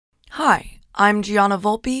Hi, I'm Gianna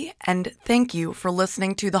Volpe, and thank you for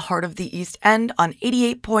listening to The Heart of the East End on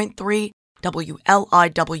 88.3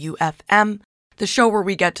 WLIW-FM, the show where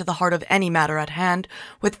we get to the heart of any matter at hand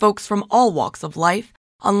with folks from all walks of life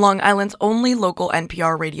on Long Island's only local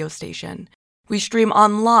NPR radio station. We stream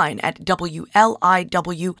online at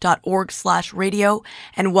WLIW.org/radio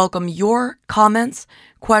and welcome your comments,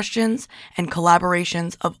 questions, and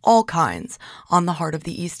collaborations of all kinds on The Heart of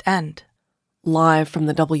the East End. Live from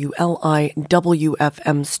the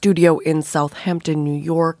WLIW-FM studio in Southampton, New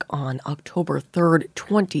York on October 3rd,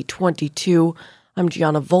 2022, I'm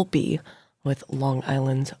Gianna Volpe with Long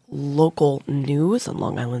Island's local news and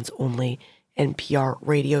Long Island's only NPR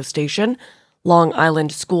radio station. Long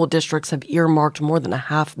Island school districts have earmarked more than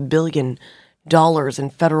 $500 million in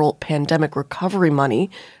federal pandemic recovery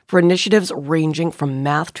money for initiatives ranging from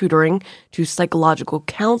math tutoring to psychological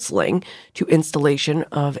counseling to installation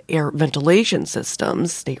of air ventilation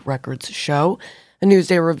systems, state records show. A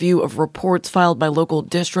Newsday review of reports filed by local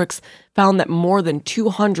districts found that more than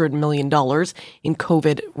 $200 million in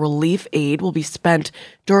COVID relief aid will be spent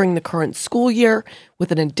during the current school year,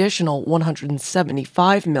 with an additional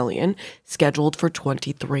 $175 million scheduled for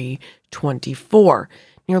 23-24.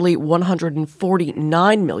 Nearly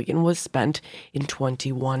 $149 million was spent in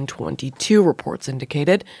 21-22, reports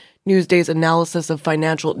indicated. Newsday's analysis of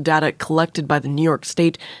financial data collected by the New York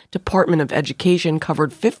State Department of Education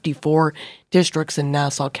covered 54 districts in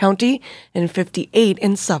Nassau County and 58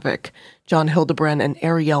 in Suffolk. John Hildebrand and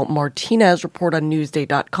Ariel Martinez report on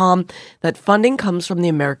Newsday.com that funding comes from the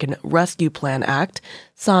American Rescue Plan Act,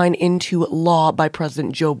 signed into law by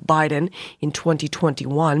President Joe Biden in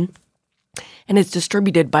 2021. And is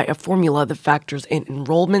distributed by a formula that factors in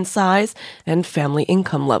enrollment size and family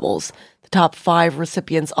income levels. The top 5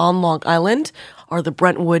 recipients on Long Island are the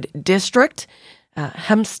Brentwood District,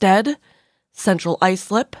 Hempstead, Central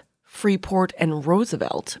Islip, Freeport, and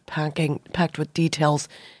Roosevelt. Packed with details,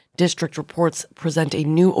 district reports present a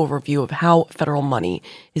new overview of how federal money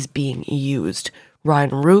is being used.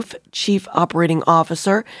 Ryan Roof, Chief Operating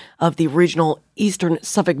Officer of the regional Eastern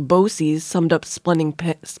Suffolk BOCES, summed up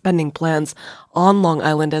spending plans on Long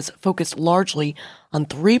Island as focused largely on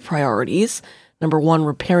 3 priorities. Number 1,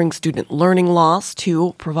 repairing student learning loss.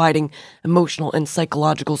 2, providing emotional and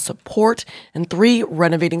psychological support. And 3,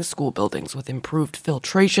 renovating school buildings with improved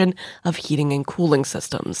filtration of heating and cooling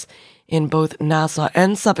systems. In both Nassau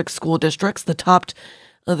and Suffolk school districts, the top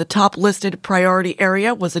listed priority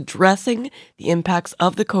area was addressing the impacts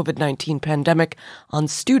of the COVID-19 pandemic on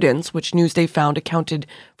students, which Newsday found accounted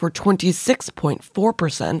for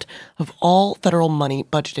 26.4% of all federal money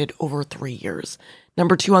budgeted over 3 years.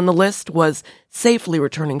 Number 2 on the list was safely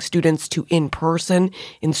returning students to in-person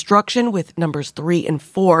instruction, with numbers 3 and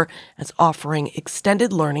 4 as offering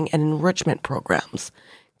extended learning and enrichment programs.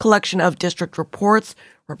 Collection of district reports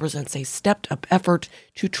represents a stepped-up effort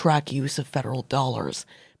to track use of federal dollars.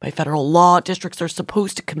 By federal law, districts are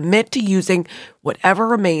supposed to commit to using whatever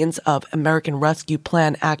remains of American Rescue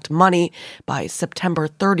Plan Act money by September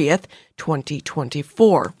 30th,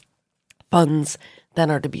 2024. Funds then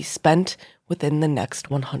are to be spent within the next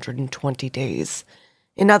 120 days.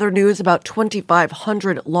 In other news, about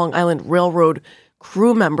 2,500 Long Island Railroad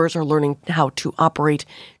crew members are learning how to operate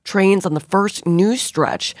trains on the first new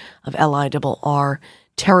stretch of LIRR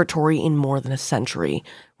territory in more than a century.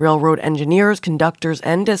 Railroad engineers, conductors,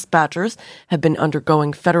 and dispatchers have been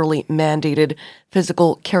undergoing federally mandated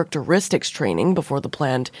physical characteristics training before the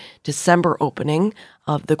planned December opening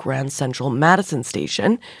of the Grand Central Madison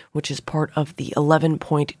Station, which is part of the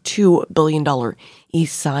 $11.2 billion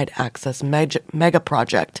East Side Access mega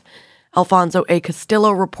project. Alfonso A.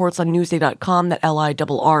 Castillo reports on Newsday.com that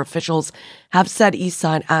LIRR officials have said East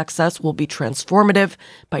Side Access will be transformative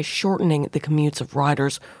by shortening the commutes of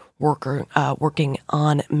riders working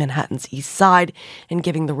on Manhattan's East Side and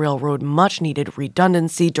giving the railroad much-needed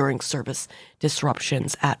redundancy during service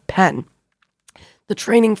disruptions at Penn. The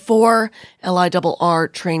training for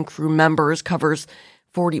LIRR train crew members covers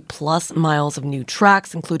 40-plus miles of new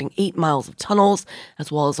tracks, including 8 miles of tunnels,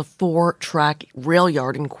 as well as a 4-track rail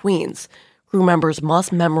yard in Queens. Crew members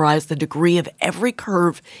must memorize the degree of every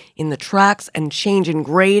curve in the tracks and change in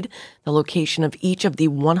grade, the location of each of the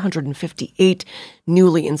 158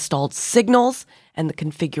 newly installed signals, and the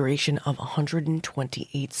configuration of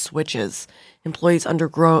 128 switches. Employees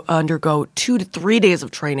undergo 2 to 3 days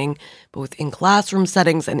of training, both in classroom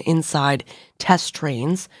settings and inside test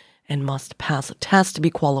trains, and must pass a test to be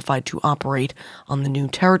qualified to operate on the new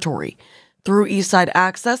territory. Through Eastside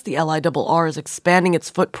Access, the LIRR is expanding its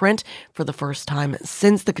footprint for the first time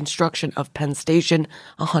since the construction of Penn Station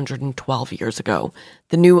 112 years ago.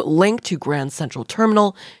 The new link to Grand Central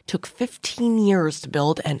Terminal took 15 years to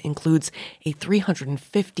build and includes a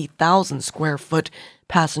 350,000 square foot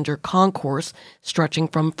passenger concourse stretching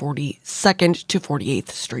from 42nd to 48th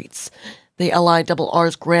Streets. The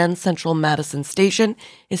LIRR's Grand Central Madison Station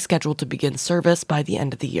is scheduled to begin service by the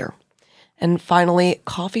end of the year. And finally,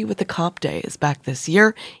 Coffee with the Cop Day is back this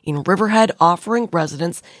year in Riverhead, offering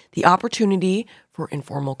residents the opportunity for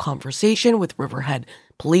informal conversation with Riverhead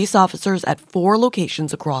police officers at 4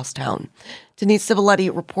 locations across town. Denise Civiletti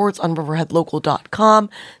reports on riverheadlocal.com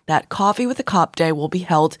that Coffee with the Cop Day will be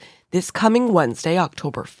held this coming Wednesday,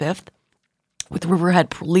 October 5th, with Riverhead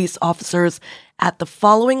police officers at the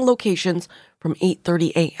following locations from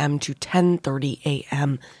 8:30 a.m. to 10:30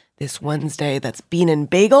 a.m. this Wednesday. That's Bean and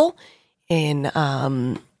Bagel in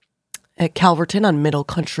at Calverton on Middle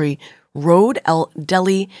Country Road, El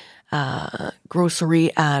Deli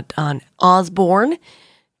Grocery on Osborne,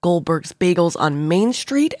 Goldberg's Bagels on Main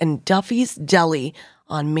Street, and Duffy's Deli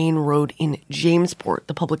on Main Road in Jamesport.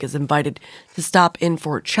 The public is invited to stop in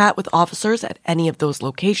for a chat with officers at any of those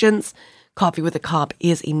locations. Coffee with a Cop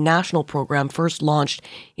is a national program first launched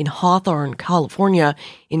in Hawthorne, California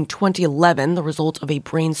in 2011, the result of a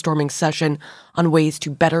brainstorming session on ways to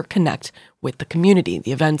better connect with the community.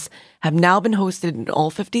 The events have now been hosted in all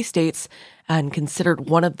 50 states and considered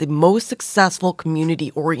one of the most successful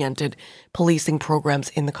community-oriented policing programs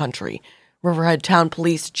in the country. Riverhead Town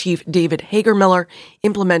Police Chief David Hagermiller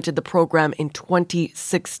implemented the program in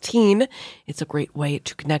 2016. It's a great way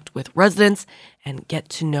to connect with residents and get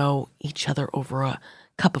to know each other over a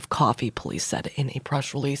cup of coffee, police said in a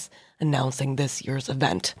press release announcing this year's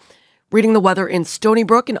event. Reading the weather in Stony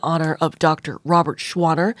Brook in honor of Dr. Robert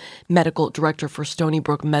Schwanner, Medical Director for Stony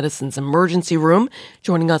Brook Medicine's Emergency Room,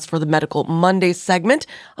 joining us for the Medical Monday segment,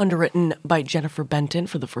 underwritten by Jennifer Benton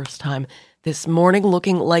for the first time this morning,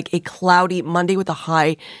 looking like a cloudy Monday with a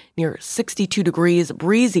high near 62 degrees,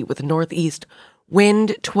 breezy with a northeast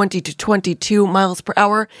wind 20 to 22 miles per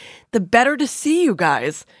hour. The better to see you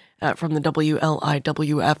guys from the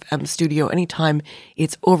WLIWFM studio. Anytime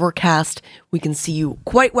it's overcast, we can see you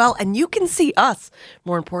quite well, and you can see us,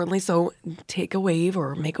 more importantly. So take a wave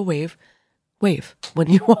or make a wave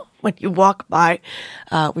when you walk by.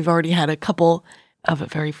 We've already had a couple of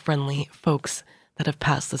very friendly folks that have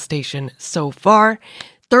passed the station so far.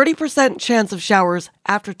 30% chance of showers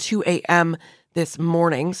after 2 a.m. this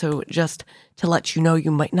morning. So just to let you know,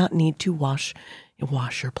 you might not need to wash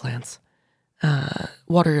your plants.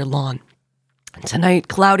 Water your lawn. Tonight,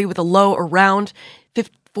 cloudy with a low around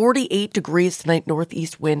 48 degrees tonight,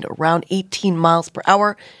 northeast wind around 18 miles per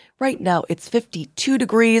hour. Right now, it's 52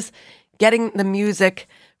 degrees. Getting the music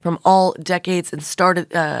from all decades and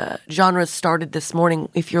genres started this morning.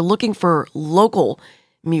 If you're looking for local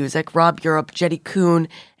music, Rob Europe, Jetty Coon,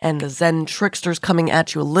 and the Zen Tricksters coming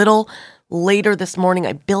at you a little later this morning.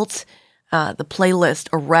 I built the playlist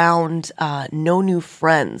around No New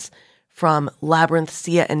Friends from Labyrinth,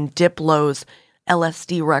 Sia, and Diplo's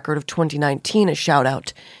LSD record of 2019. A shout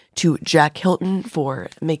out to Jack Hilton for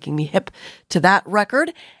making me hip to that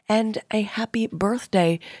record. And a happy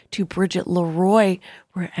birthday to Bridget Leroy,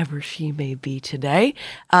 wherever she may be today.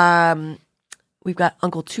 We've got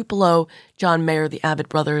Uncle Tupelo, John Mayer, the Abbott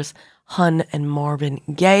Brothers, Hun, and Marvin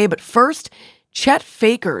Gaye. But first, Chet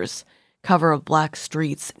Faker's cover of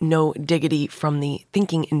Blackstreet's No Diggity from the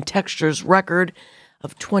Thinking in Textures record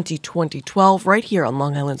of 2012, right here on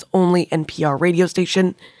Long Island's only NPR radio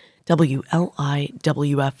station, WLIWFM,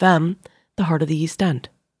 the heart of the East End.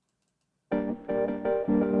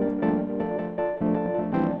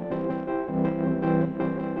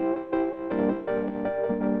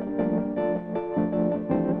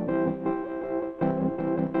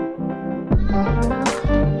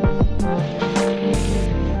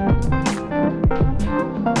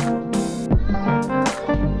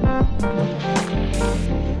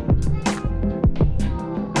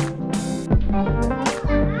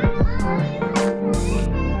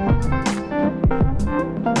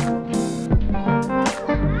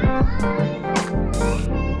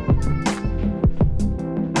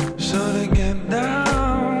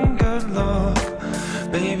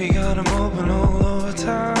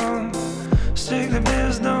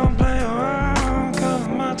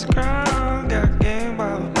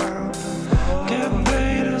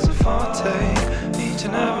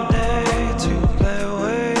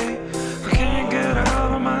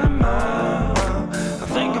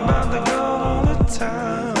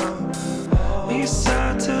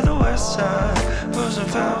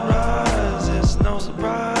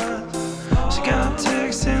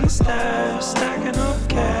 stash, stacking up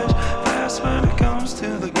cash, fast when it comes to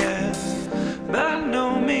the gas. By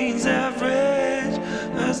no means average,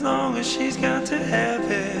 as long as she's got to have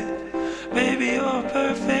it. Baby, you're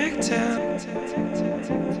perfect 10.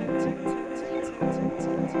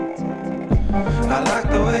 I like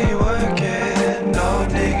the way you work it, no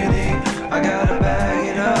diggity, I gotta bag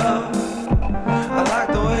it up. I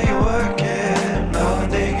like the way you work it, no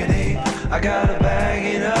diggity, I gotta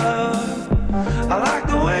bag it up. I like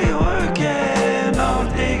the way you work it, no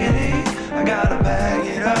diggity, I gotta bag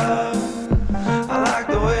it up. I like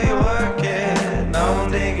the way you work it, no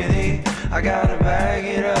diggity, I gotta bag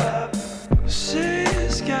it up.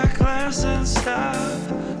 She's got class and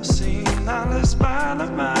style, seen knowledge by the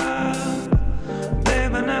mile.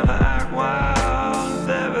 Baby, never act wild,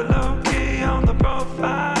 very low-key on the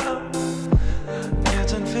profile.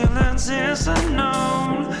 Getting feelings is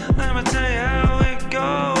unknown, let me tell you how it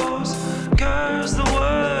goes. Curves the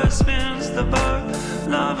word, spins the bird,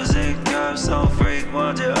 love is it curves, so freak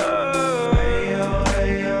what you heard. Hey yo,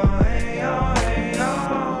 hey yo, hey yo, hey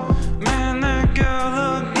yo. Man, that girl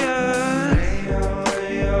look good. Hey yo,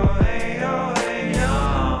 hey yo, hey yo, hey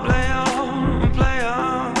yo. Play on, play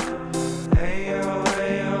on. Hey yo,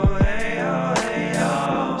 hey yo, hey yo, hey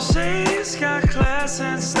yo. She's got class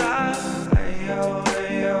and style. Hey yo,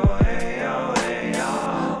 hey yo, hey yo, hey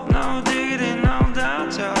yo. No diggity, no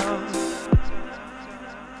doubt, y'all.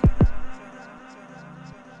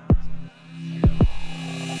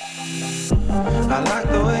 I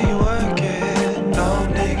like the way you work it, no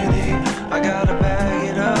diggity, I gotta bag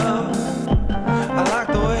it up. I like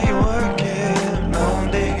the way you work it, no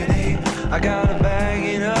diggity, I gotta bag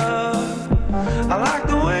it up. I like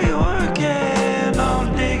the way you work it,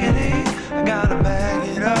 no diggity, I gotta bag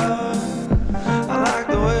it up. I like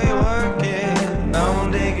the way you work it, no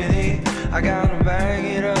diggity, I gotta bag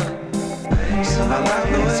it up. I like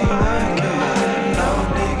the way you work it,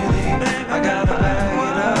 no diggity, I gotta bag it up.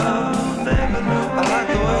 I like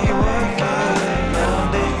the way you work it, no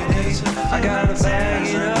diggity, I gotta bag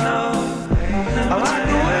it up. I like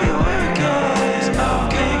the way you work it, no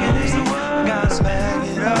diggity, I gotta bag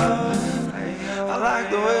it up. I like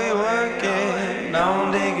the way you work it,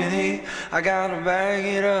 no diggity, I gotta bag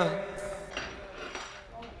it up.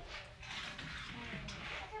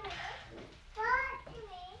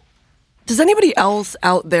 Does anybody else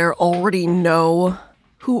out there already know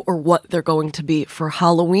who or what they're going to be for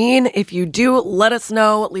Halloween? If you do, let us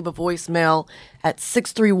know. Leave a voicemail at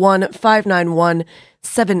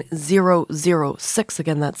 631-591-7006.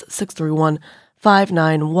 Again, that's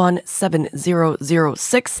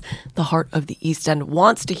 631-591-7006. The Heart of the East End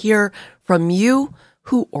wants to hear from you.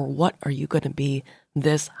 Who or what are you going to be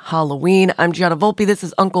this Halloween? I'm Gianna Volpe. This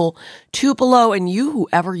is Uncle Tupelo, and you,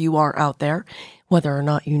 whoever you are out there, whether or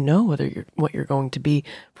not you know what you're going to be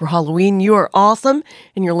for Halloween, you are awesome,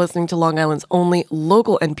 and you're listening to Long Island's only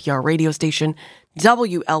local NPR radio station,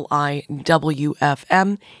 WLIWFM,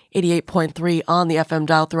 88.3 on the FM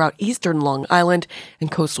dial throughout eastern Long Island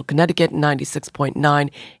and coastal Connecticut,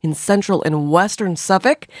 96.9 in central and western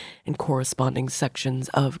Suffolk, and corresponding sections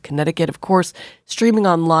of Connecticut. Of course, streaming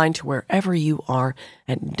online to wherever you are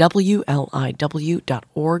at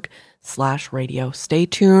WLIW.org/radio. Stay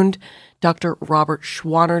tuned. Dr. Robert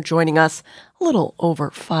Schwanner joining us a little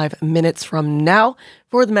over 5 minutes from now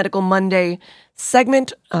for the Medical Monday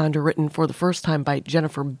segment, underwritten for the first time by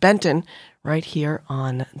Jennifer Benton, right here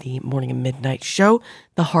on the Morning and Midnight Show,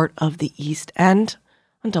 The Heart of the East End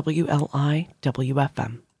on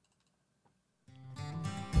WLIWFM.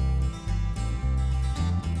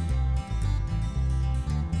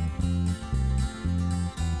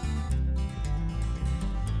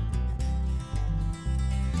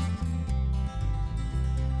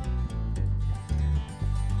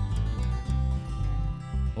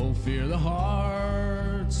 Oh, fear the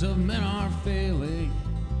hearts of men are failing,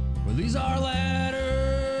 for these are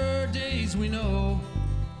latter days we know.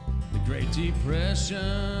 The Great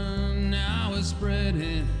Depression now is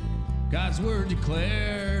spreading, God's word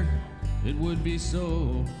declared it would be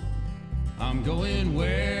so. I'm going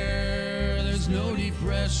where there's no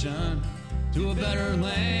depression, to a better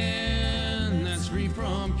land that's free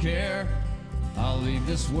from care. I'll leave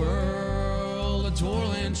this world a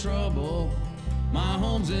toil and trouble, my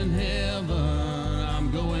home's in heaven,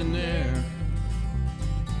 I'm going there.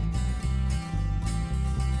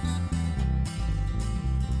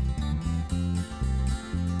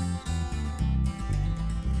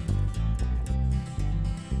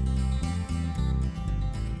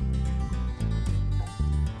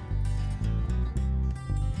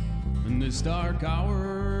 In this dark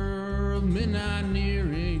hour of midnight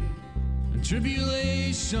nearing, and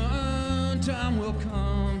tribulation time will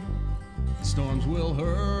come, Storms will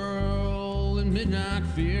hurl in midnight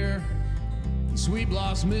fear, and sweep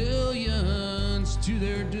lost millions to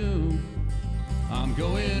their doom. I'm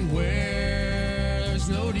going where there's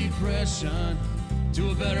no depression,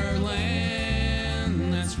 to a better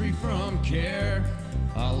land that's free from care.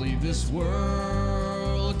 I'll leave this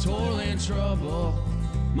world of toil and trouble.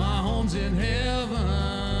 My home's in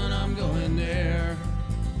heaven, I'm going there.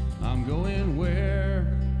 I'm going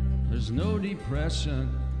where there's no depression,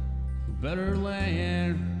 a better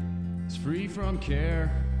land that's free from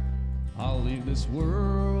care. I'll leave this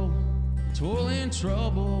world of toil and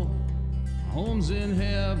trouble. My home's in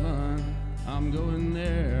heaven, I'm going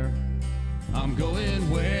there. I'm going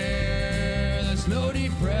where there's no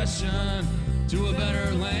depression, to a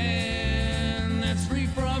better land that's free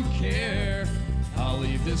from care. I'll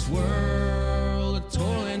leave this world of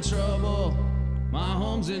toil and trouble. My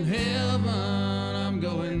home's in heaven, I'm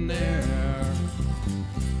going there.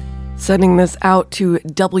 Sending this out to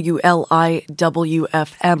WLIWFM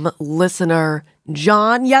listener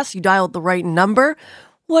John. Yes, you dialed the right number.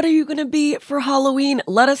 What are you going to be for Halloween?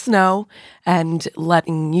 Let us know. And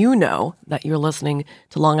letting you know that you're listening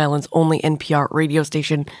to Long Island's only NPR radio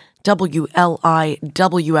station, WLIWFM.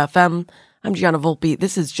 I'm Gianna Volpe.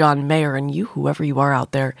 This is John Mayer. And you, whoever you are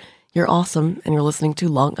out there, you're awesome. And you're listening to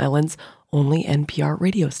Long Island's only NPR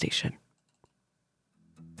radio station.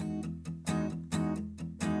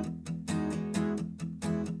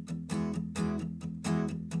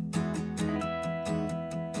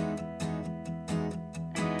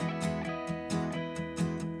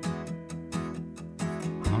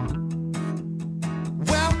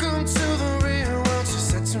 Welcome to the real world, she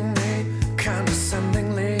said to me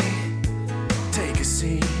condescendingly. Take a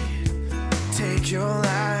seat, take your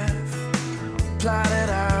life, plot it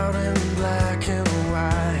out in black and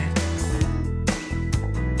white.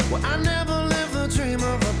 Well, I never lived the dream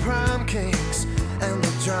of the prom kings and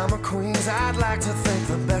the drama queens. I'd like to think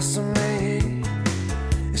the best of me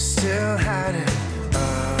is still hiding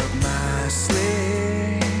up my sleeve.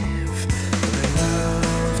 They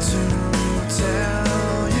love to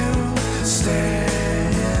tell you, stay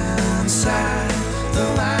inside the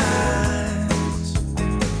lines,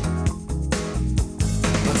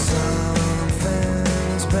 but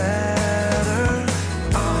something's better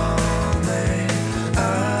on the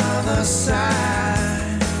other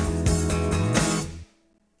side.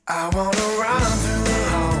 I wanna run through the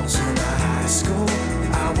halls of my high school.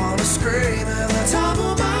 I wanna scream at the top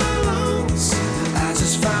of my lungs. I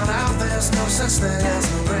just found out there's no such thing as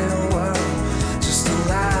the real world, just a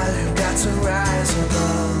lie you got to rise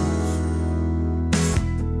above.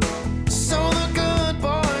 So the good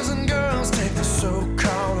boys and girls take the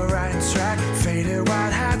so-called right track. Faded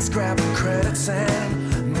white hats, grabbing credits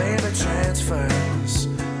and maybe transfers.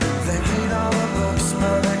 They read all the books,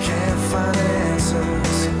 but they can't find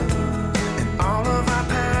answers. And all of our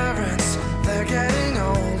parents, they're getting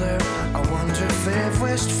older. I wonder if they've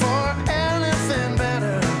wished for anything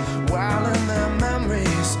better, while in their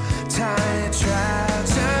memories, tiny tragedies.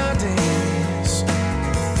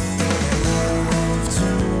 They love to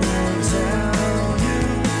tell you,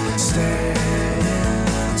 stay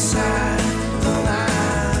inside the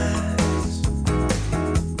lines,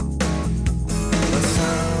 but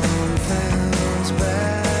something's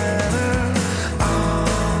better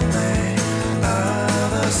on the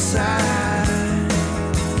other side.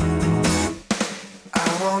 I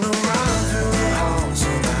wanna run through the halls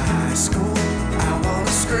of my high school. I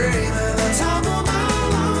wanna scream at the top of my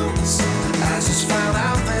lungs. I just found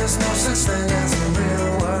out there's no such thing as the real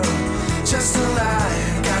world, just a lie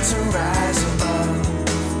you got to rise above.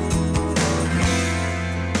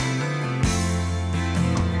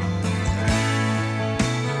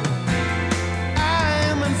 I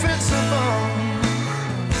am invincible.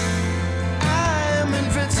 I am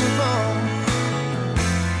invincible.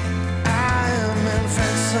 I am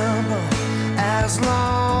invincible as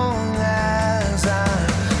long as I'm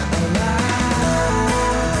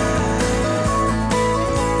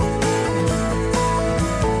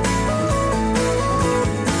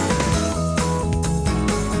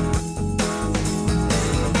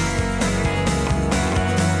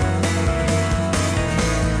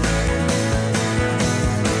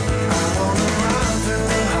I wanna run through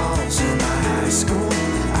the halls of my high school.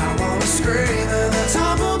 I wanna scream at the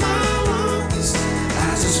top of my lungs.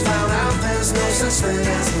 I just found out there's no such thing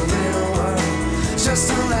as the real world,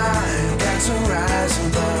 just a lie you got to rise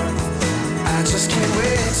above. I just can't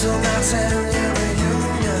wait till my 10-year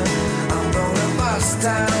reunion. I'm gonna bust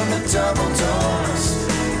down the double doors,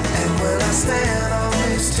 and when I stand on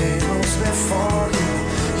these tables before you,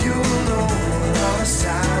 you will know what all this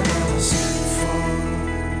time was for.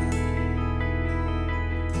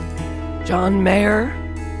 John Mayer,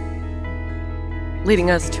 leading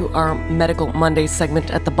us to our Medical Monday segment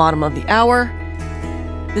at the bottom of the hour.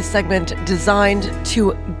 This segment designed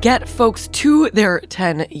to get folks to their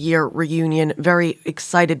 10-year reunion. Very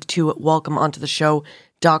excited to welcome onto the show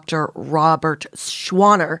Dr. Robert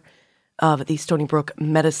Schwanner of the Stony Brook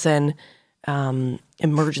Medicine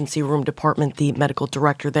Emergency Room Department, the medical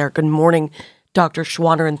director there. Good morning, Dr.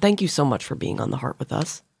 Schwanner, and thank you so much for being on The Heart with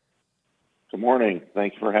us. Good morning.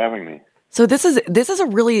 Thank you for having me. So this is a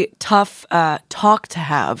really tough talk to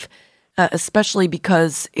have, especially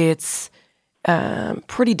because it's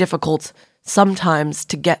pretty difficult sometimes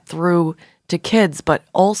to get through to kids, but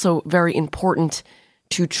also very important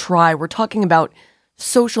to try. We're talking about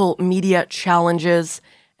social media challenges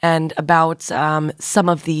and about some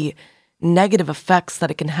of the negative effects that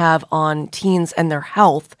it can have on teens and their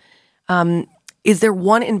health. Is there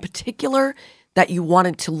one in particular that you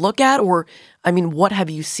wanted to look at? Or, I mean, what have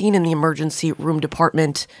you seen in the emergency room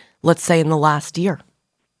department, let's say, in the last year?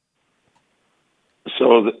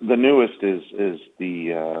 So the newest is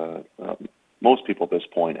the most people at this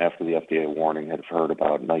point, after the FDA warning, have heard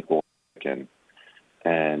about NyQuil chicken,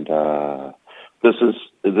 and this is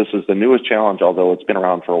the newest challenge. Although it's been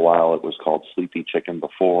around for a while, it was called Sleepy Chicken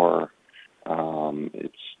before.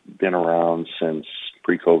 It's been around since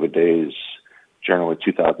pre-COVID days, generally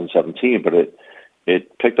 2017, but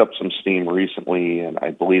it picked up some steam recently, and I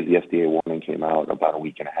believe the FDA warning came out about a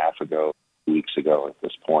week and a half ago, 2 weeks ago at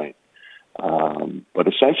this point. But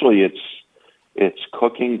essentially, it's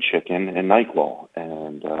cooking chicken in NyQuil,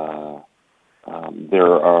 and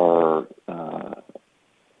there are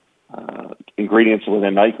ingredients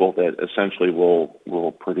within NyQuil that essentially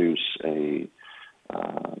will produce a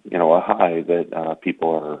high that people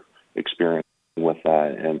are experiencing with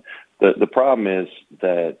that. And the problem is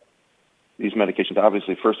that these medications,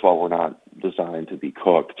 obviously, first of all, were not designed to be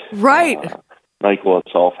cooked. Right. NyQuil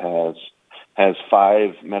itself has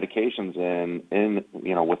 5 medications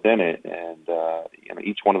within it, and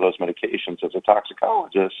each one of those medications, as a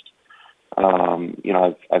toxicologist,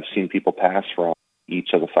 I've seen people pass from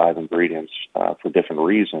each of the 5 ingredients for different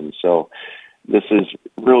reasons. So this is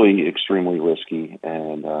really extremely risky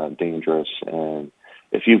and dangerous. And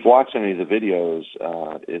if you've watched any of the videos,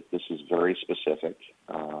 this is very specific.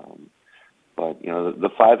 But the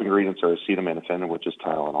 5 ingredients are acetaminophen, which is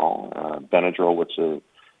Tylenol, Benadryl, which is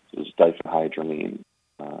diphenhydramine,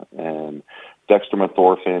 and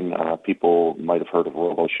dextromethorphan. People might have heard of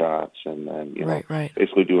RoboShots, and right.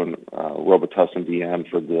 basically doing Robitussin DM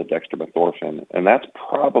for the dextromethorphan, and that's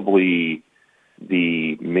probably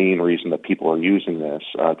the main reason that people are using this.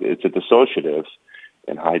 It's a dissociative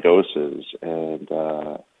in high doses, and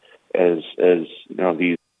as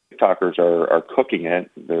these TikTokers are cooking it,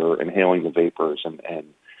 they're inhaling the vapors and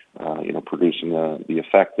producing the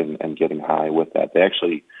effect and getting high with that. They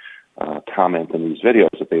actually comment in these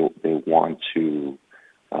videos that they want to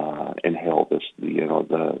inhale this, the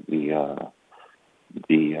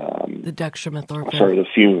dextromethorphan. Sorry, the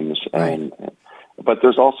fumes. Right. But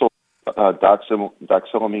there's also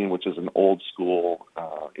doxylamine, which is an old school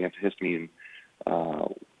antihistamine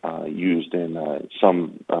used in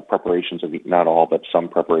some preparations of, not all, but some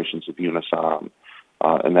preparations of Unisom,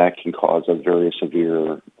 and that can cause a very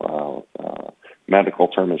severe, medical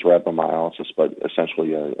term is rhabdomyolysis, but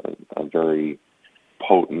essentially a very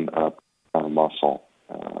potent muscle.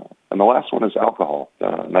 And the last one is alcohol.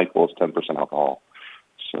 NyQuil is 10% alcohol.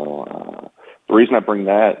 So the reason I bring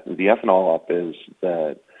the ethanol up is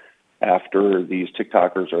that after these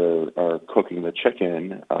TikTokers are cooking the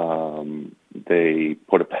chicken, they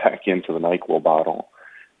put it back into the NyQuil bottle,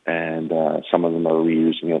 and some of them are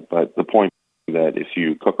reusing it. But the point is that if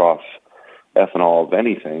you cook off ethanol of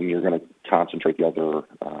anything, you're going to concentrate the other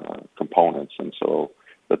components. And so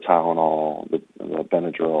the Tylenol, the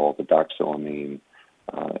Benadryl, the doxylamine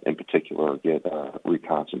in particular get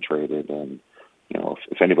reconcentrated. And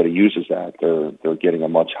if anybody uses that, they're getting a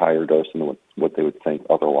much higher dose than what they would think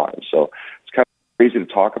otherwise. So it's kind of crazy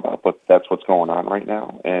to talk about, but that's what's going on right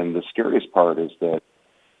now. And the scariest part is that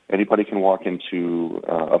anybody can walk into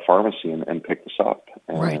a pharmacy and pick this up.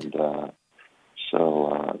 And right.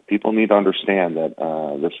 So people need to understand that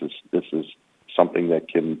this is something that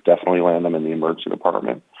can definitely land them in the emergency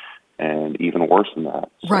department, and even worse than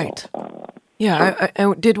that. So, right.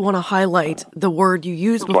 I did want to highlight the word you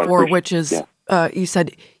used before, which is you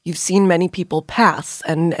said you've seen many people pass,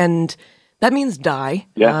 and that means die.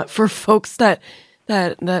 Yeah. For folks that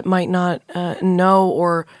might not know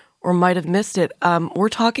or might have missed it, we're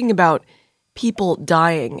talking about people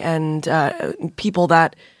dying and people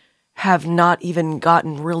that have not even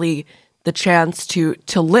gotten really the chance to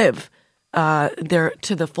live their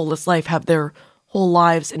to the fullest life, have their whole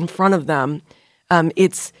lives in front of them.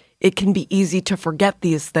 It can be easy to forget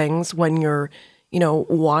these things when you're,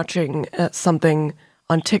 watching something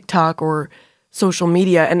on TikTok or social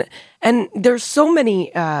media, and there's so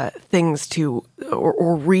many things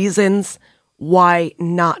or reasons why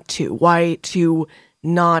to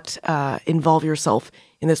not involve yourself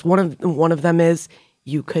in this. One of them is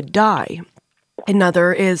you could die.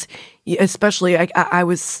 Another is, especially I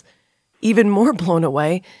was even more blown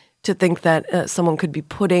away to think that someone could be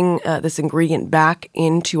putting this ingredient back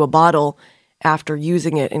into a bottle after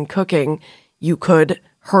using it in cooking. You could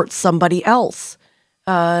hurt somebody else.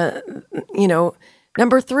 Number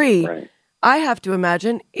three, Right. I have to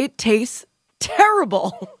imagine it tastes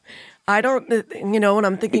terrible. I don't, when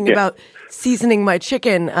I'm thinking Yeah. about seasoning my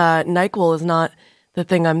chicken, NyQuil is not the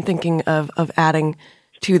thing I'm thinking of adding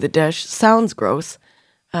to the dish. Sounds gross.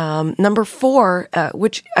 Number four,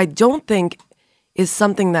 which I don't think is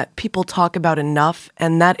something that people talk about enough,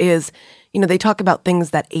 and that is, they talk about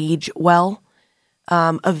things that age well.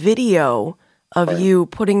 A video of you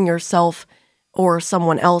putting yourself or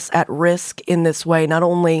someone else at risk in this way, not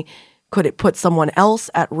only could it put someone else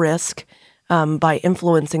at risk by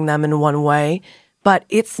influencing them in one way, but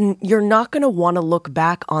you're not going to want to look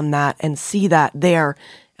back on that and see that there,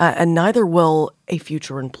 and neither will a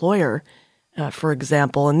future employer, for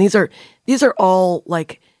example. And these are all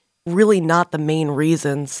like really not the main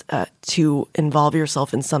reasons to involve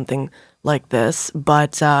yourself in something like this,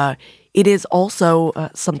 but it is also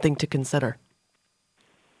something to consider.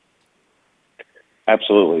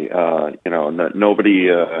 Absolutely. Nobody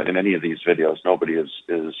in any of these videos, nobody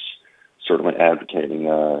is certainly advocating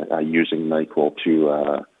using NyQuil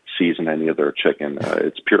to season any of their chicken.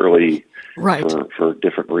 It's purely Right. for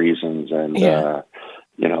different reasons, and Yeah.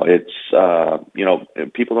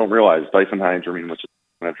 people don't realize diphenhydramine, which is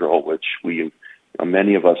Benadryl, which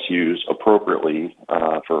many of us use appropriately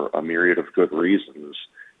for a myriad of good reasons,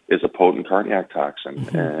 is a potent cardiac toxin.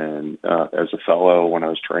 Mm-hmm. And as a fellow, when I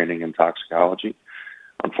was training in toxicology,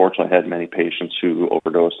 unfortunately, I had many patients who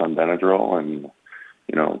overdosed on Benadryl and,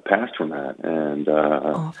 passed from that. And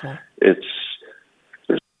Awful. there's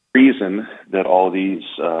a reason that all these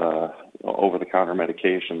over-the-counter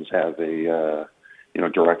medications have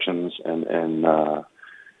directions, and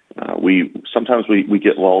we sometimes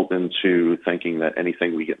get lulled into thinking that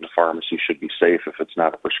anything we get in the pharmacy should be safe if it's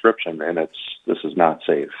not a prescription, and this is not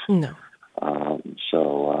safe. No.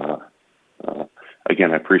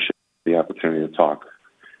 Again, I appreciate the opportunity to talk.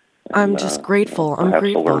 I'm just grateful. I'm perhaps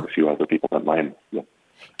grateful. alert a few other people that might. Yeah.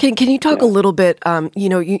 Can you talk a little bit?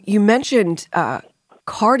 You mentioned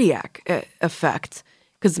cardiac effect,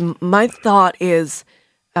 because my thought is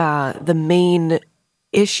the main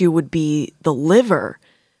issue would be the liver,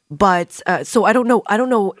 but so I don't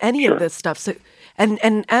know any Sure. of this stuff. So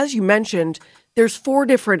and as you mentioned, there's 4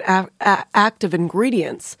 different active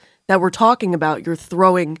ingredients that we're talking about. You're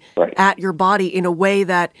throwing Right. at your body in a way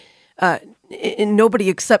that nobody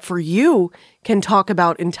except for you can talk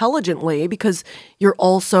about intelligently, because you're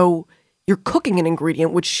cooking an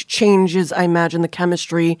ingredient which changes, I imagine, the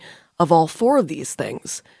chemistry of all 4 of these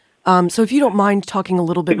things. So if you don't mind talking a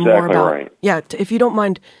little bit more Exactly about, right. if you don't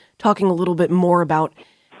mind talking a little bit more about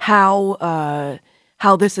how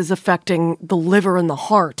this is affecting the liver and the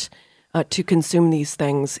heart to consume these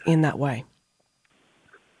things in that way.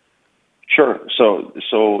 Sure. So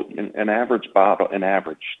an average bottle,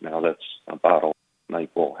 now that's a bottle of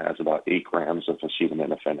NyQuil has about 8 grams of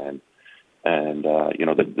acetaminophen in. And,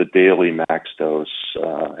 the daily max dose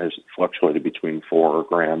has fluctuated between 4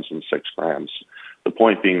 grams and 6 grams. The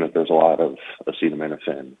point being that there's a lot of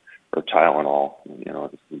acetaminophen or Tylenol,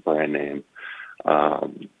 the brand name,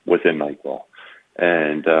 within NyQuil.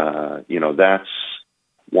 And, that's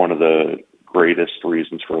one of the greatest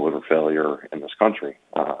reasons for liver failure in this country.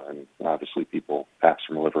 And obviously people pass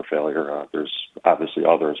from liver failure. There's obviously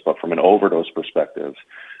others, but from an overdose perspective,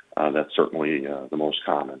 that's certainly the most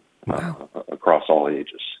common across all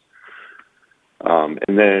ages.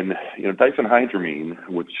 And then, diphenhydramine,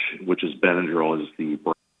 which is Benadryl, is the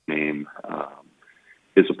brand name,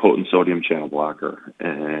 is a potent sodium channel blocker.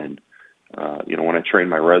 And, when I train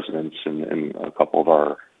my residents and a couple of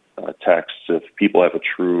our techs, if people have a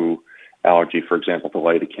true allergy, for example, to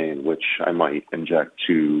lidocaine, which I might inject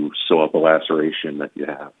to sew up a laceration that you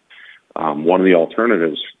have, one of the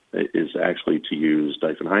alternatives is actually to use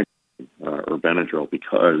diphenhydramine or Benadryl,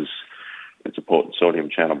 because it's a potent sodium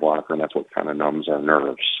channel blocker, and that's what kind of numbs our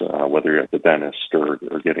nerves, whether you're at the dentist or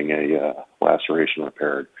getting a laceration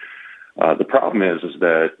repaired. The problem is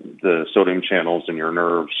that the sodium channels in your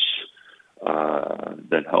nerves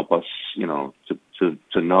that help us, to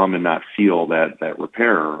to numb and not feel that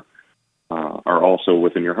repair are also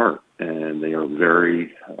within your heart, and they are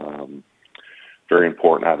very very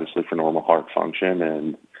important, obviously, for normal heart function.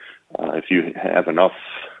 And if you have enough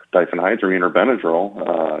diphenhydramine or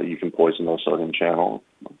Benadryl, you can poison those sodium channels,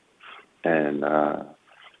 and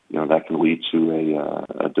that can lead to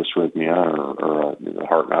a dysrhythmia or the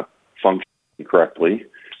heart not functioning correctly,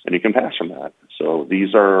 and you can pass from that. So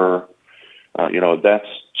these are, that's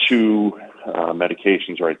two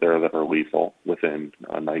medications right there that are lethal within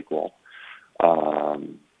NyQuil.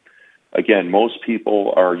 Again, most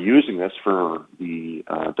people are using this for the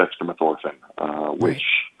dextromethorphan, which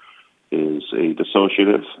is a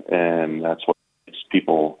dissociative, and that's what makes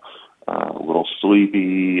people a little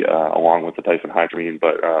sleepy, along with the diphenhydramine,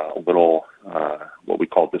 but a little what we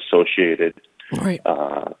call dissociated. Right.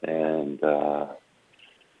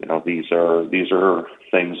 These are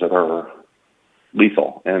things that are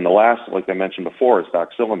lethal. And the last, like I mentioned before, is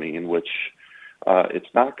doxylamine, which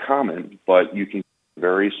it's not common, but you can get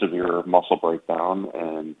very severe muscle breakdown,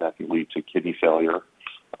 and that can lead to kidney failure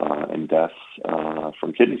and death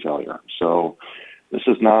from kidney failure. So this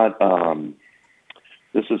is not.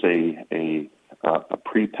 This is a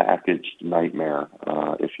prepackaged nightmare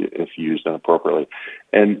if used inappropriately.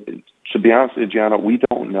 And to be honest with you, Gianna, we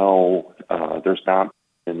don't know. There's not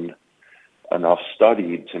been enough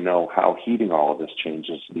studied to know how heating all of this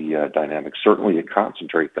changes the dynamics. Certainly, it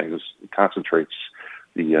concentrates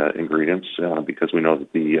the ingredients because we know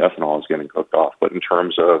that the ethanol is getting cooked off. But in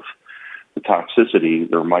terms of the toxicity,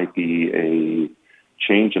 there might be a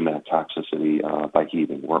change in that toxicity by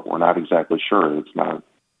heating. We're not exactly sure. It's not,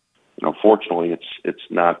 fortunately, it's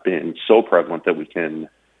not been so prevalent that we can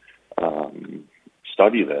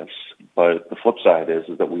study this. But the flip side is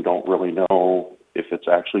that we don't really know if it's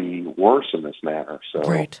actually worse in this manner. So,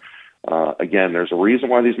 right. Again, there's a reason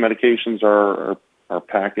why these medications are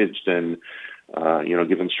packaged and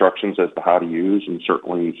give instructions as to how to use, and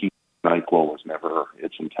certainly NyQuil was never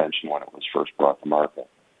its intention when it was first brought to market.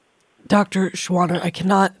 Dr. Schwanner, I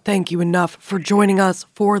cannot thank you enough for joining us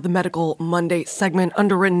for the Medical Monday segment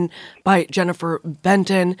underwritten by Jennifer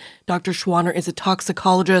Benton. Dr. Schwanner is a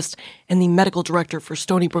toxicologist and the medical director for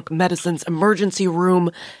Stony Brook Medicine's emergency room.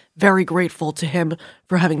 Very grateful to him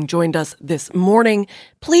for having joined us this morning.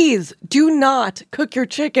 Please do not cook your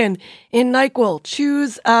chicken in NyQuil.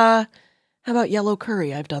 Choose, how about yellow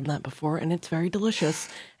curry? I've done that before, and it's very delicious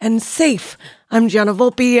and safe. I'm Gianna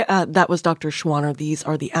Volpe. That was Dr. Schwanner. These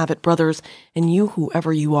are the Abbott brothers. And you,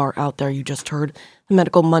 whoever you are out there, you just heard the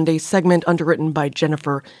Medical Monday segment underwritten by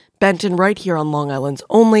Jennifer Benton right here on Long Island's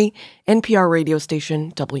only NPR radio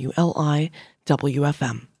station, WLI-WFM.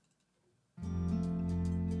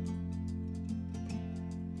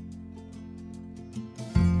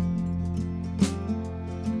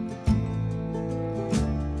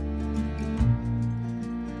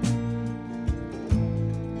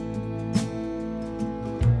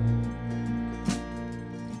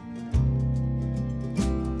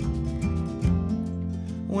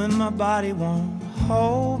 When my body won't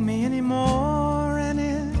hold me anymore, and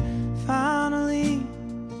it finally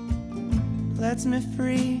lets me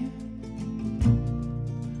free,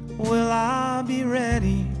 will I be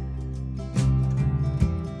ready?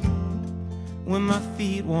 When my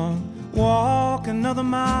feet won't walk another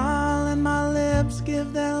mile, and my lips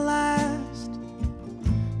give their last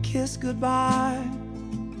kiss goodbye,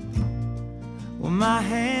 will my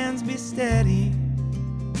hands be steady?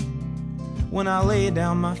 When I lay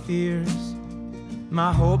down my fears,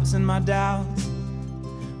 my hopes and my doubts,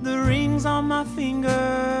 the rings on my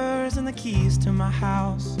fingers and the keys to my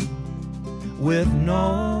house, with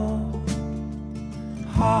no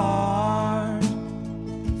hard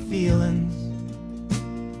feelings.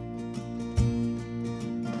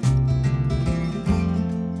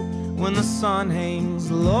 When the sun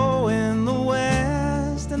hangs low in the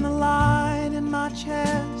west and the light in my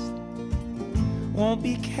chest won't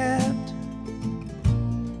be kept,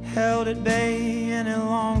 held at bay any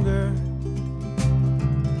longer.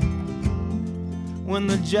 When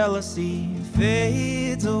the jealousy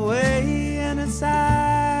fades away and it's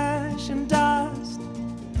ash and dust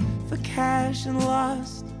for cash and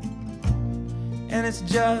lust, and it's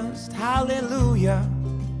just hallelujah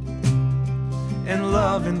and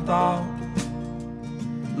love in thought,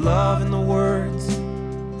 love in the words,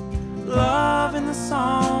 love in the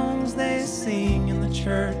songs they sing in the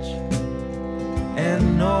church,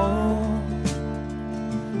 and no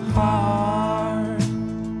hard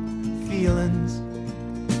feelings.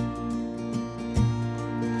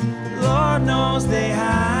 Lord knows they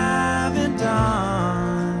haven't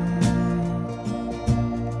done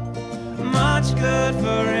much good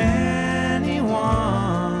for anyone.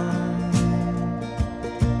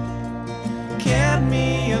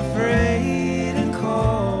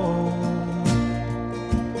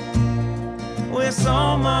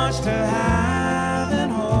 much to have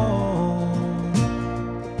and hold.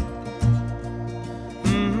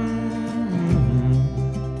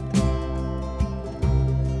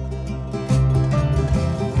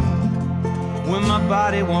 When my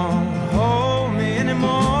body won't hold me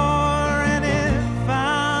anymore, and it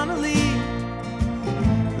finally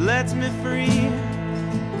lets me free,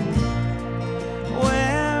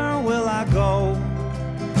 where will I go?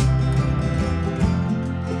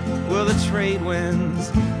 Will the trade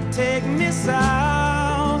winds take me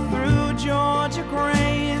south through Georgia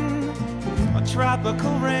grain, or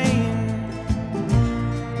tropical rain,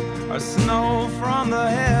 or snow from the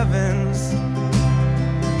heavens?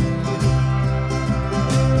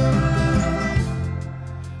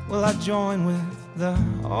 Will I join with the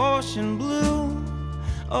ocean blue,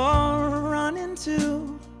 or run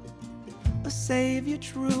into a savior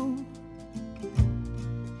true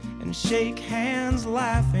and shake hands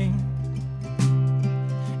laughing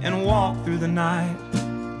and walk through the night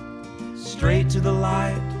straight to the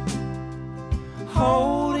light,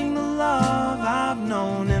 holding the love I've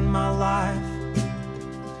known in my life,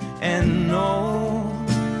 and no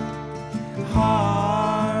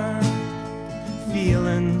hard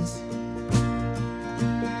feelings.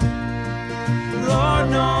 Lord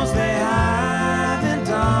knows they haven't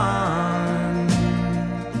done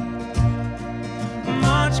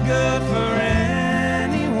much good for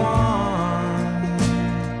anyone,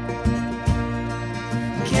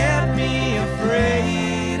 kept me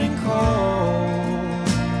afraid and cold,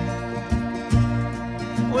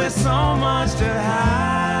 with so much to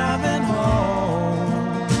have and hold.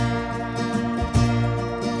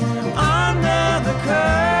 Under the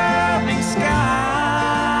curving sky,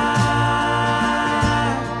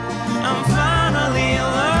 I'm finally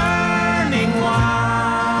learning why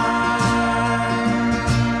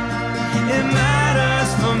it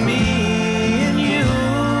matters for me and you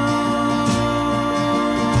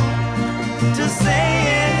to say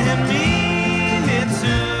it and mean it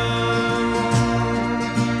too.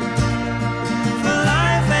 For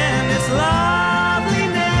life and its loveliness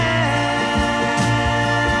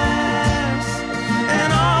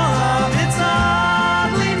and all of its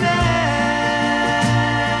ugliness,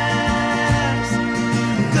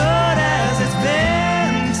 good as it's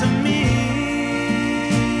been to me,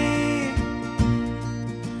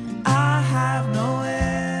 I have no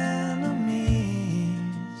enemies.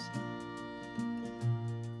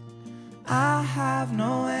 I have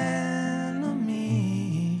no enemies.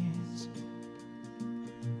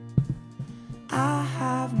 I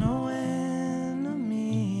have no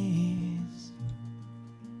enemies.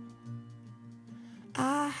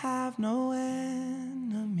 I have no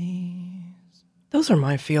enemies. Those are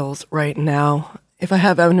my feels right now. If I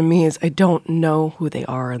have enemies, I don't know who they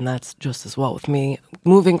are, and that's just as well with me.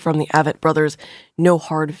 Moving from the Avett Brothers' No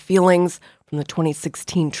Hard Feelings from the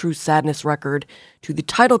 2016 True Sadness record to the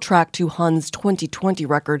title track to Hun's 2020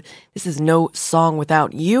 record, this is No Song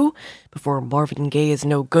Without You, before Marvin Gaye's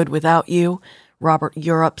No Good Without You, Rob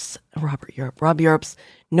Europe's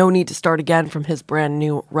No Need to Start Again from his brand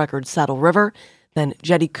new record Saddle River, then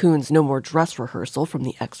Jetty Coon's No More Dress Rehearsal from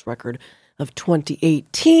the X record of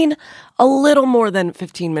 2018, a little more than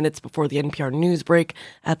 15 minutes before the NPR news break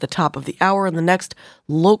at the top of the hour, and the next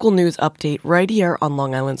local news update right here on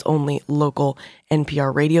Long Island's only local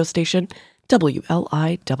NPR radio station,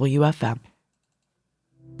 WLIWFM.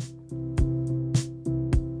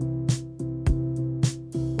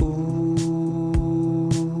 Ooh,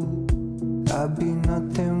 I'd be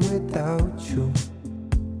nothing without you.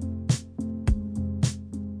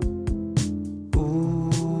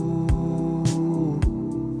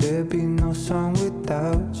 There'd be no song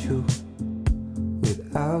without you,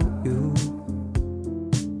 without you.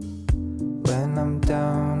 When I'm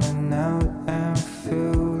down and out and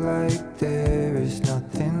feel like there is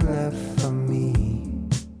nothing left for me,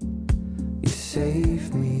 you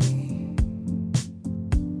save me.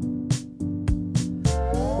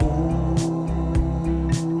 Ooh,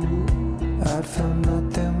 I'd feel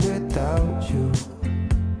nothing without you.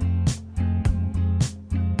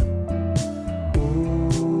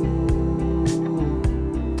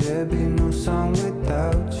 There'd be no song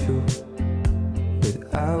without you,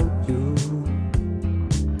 without you.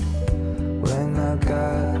 When I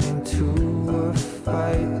got into a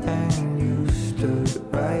fight and you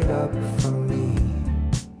stood right up for me,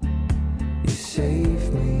 you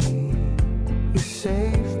saved me, you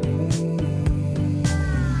saved me.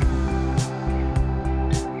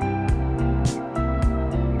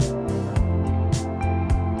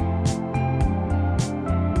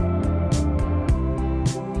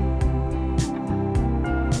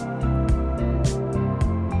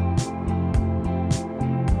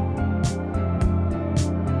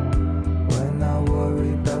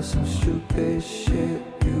 about some stupid shit,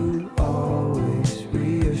 you always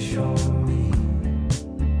reassure me.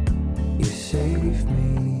 You save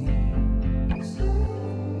me.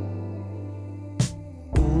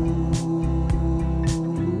 Ooh,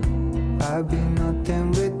 I'd be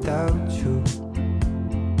nothing without you.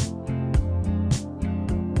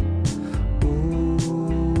 Ooh,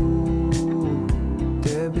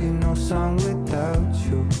 there'd be no song without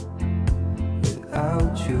you.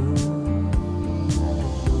 Without you.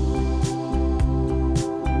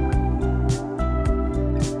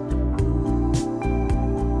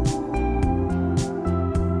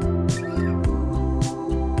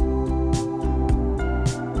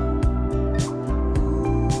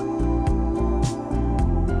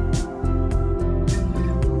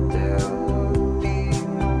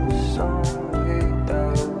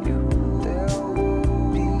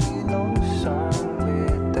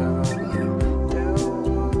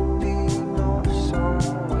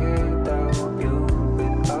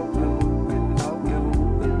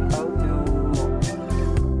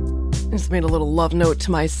 Made a little love note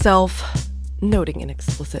to myself, noting an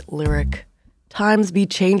explicit lyric. Times be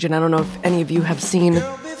changing. I don't know if any of you have seen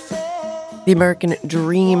the American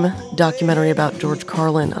Dream documentary about George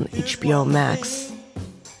Carlin on HBO Max.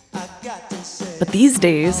 But these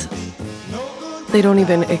days, they don't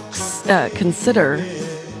even consider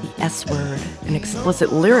the S word an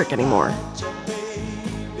explicit lyric anymore.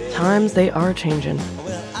 Times, they are changing.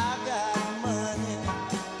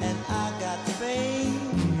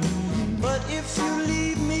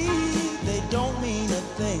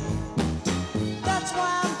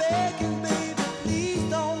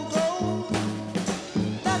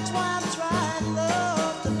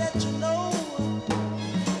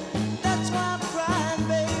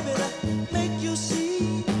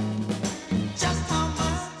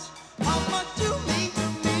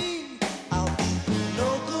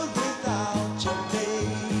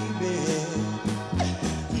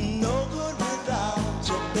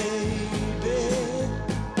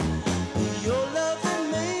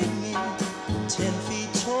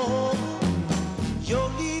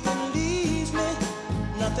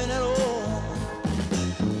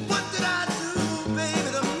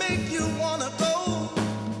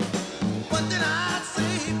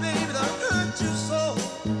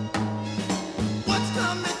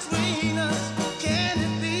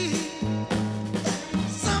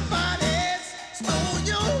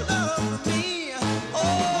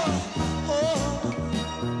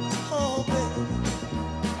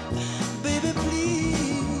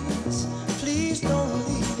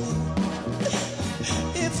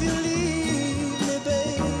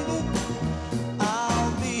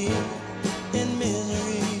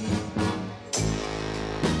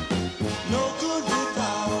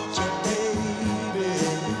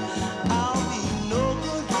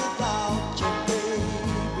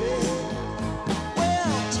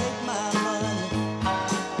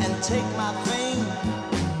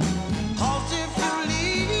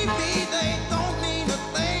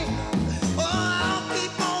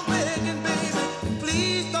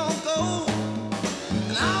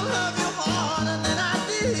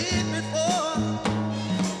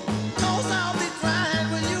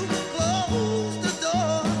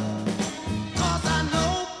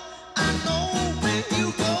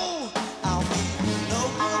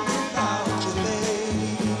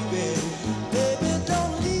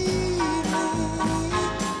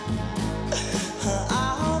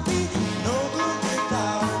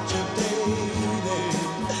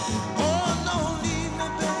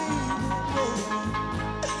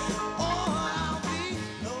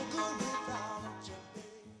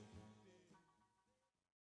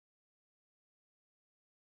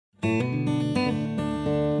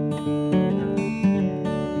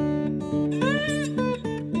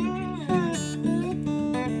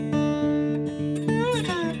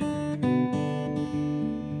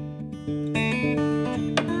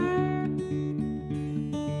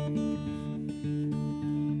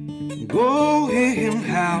 Going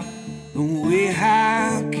out the way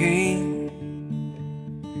I came.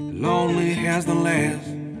 Lonely has the last.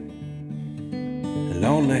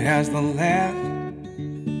 Lonely has the last.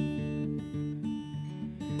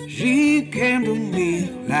 She came to me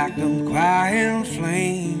like a crying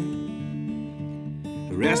flame.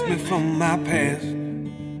 Arrest me from my past.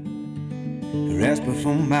 Arrest me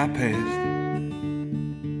from my past.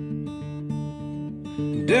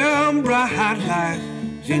 Damn bright lights.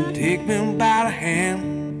 She take me by the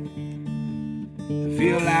hand. I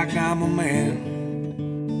feel like I'm a man.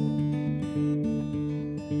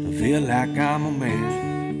 I feel like I'm a man.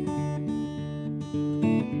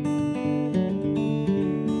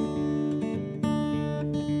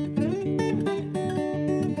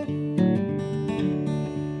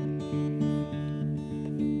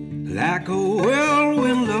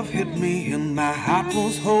 my heart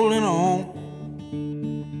was holding on.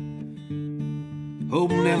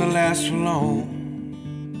 Hope never lasts for long,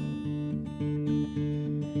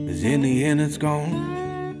 'cause in the end it's gone.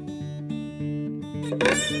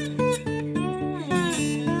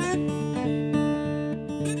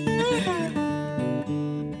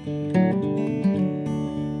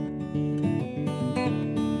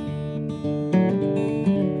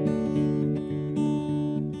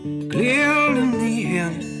 Clear in the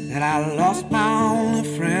end that I lost my only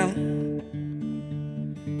friend,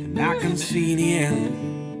 and I can see the end.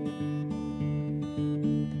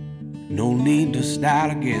 No need to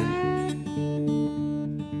start again.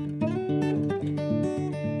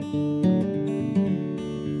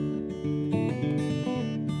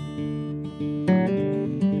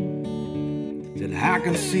 That I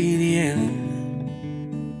can see the end.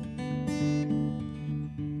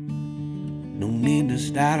 No need to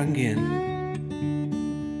start again.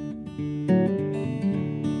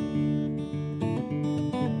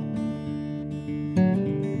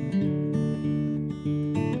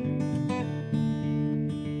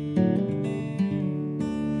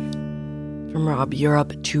 From Rob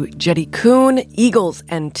Europe to Jetty Kuhn, Eagles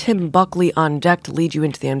and Tim Buckley on deck to lead you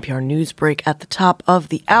into the NPR news break at the top of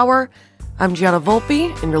the hour. I'm Gianna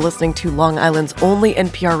Volpe, and you're listening to Long Island's only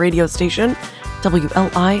NPR radio station,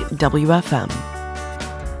 WLIWFM,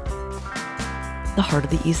 the heart of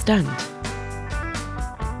the East End.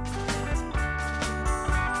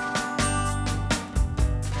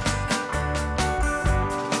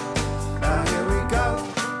 Now here we go,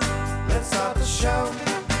 let's start the show.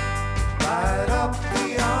 Light up the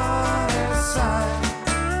honest side.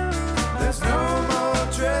 There's no more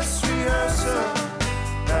dress rehearsal.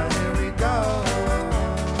 Now here we go.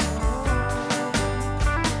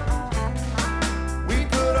 We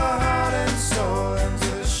put our heart and soul into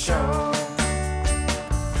the show.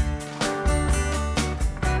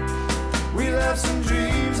 We left some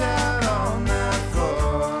dreams out on that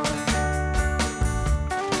floor,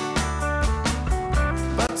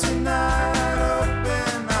 but tonight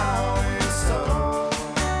open our soul.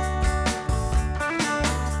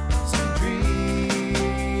 Some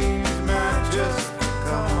dreams might just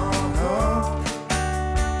come on home.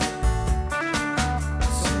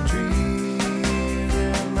 Some dreams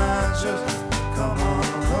they might just come on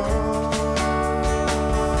home.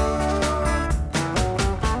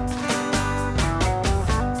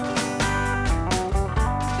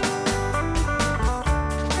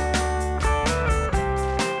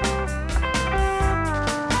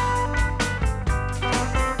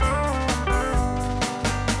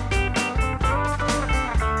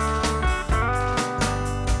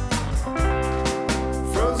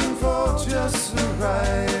 Frozen for just the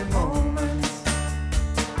right moment.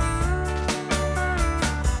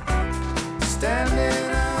 Standing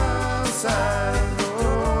outside the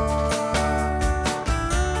door,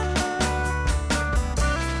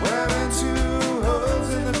 wearing two holes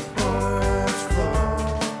in the porch floor.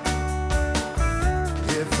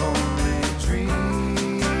 If only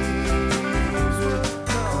dreams would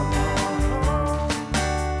come on home.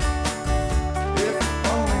 If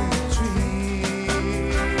only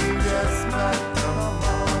dreams just might come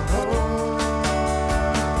on home.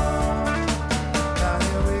 Now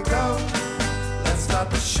here we go, let's start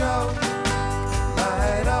the show.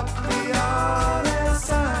 Light up the honest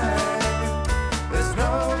side. There's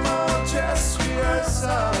no more dress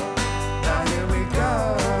rehearsal. Now here we go,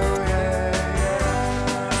 yeah, yeah.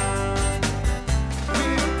 We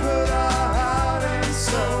put our heart and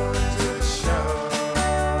soul into the show.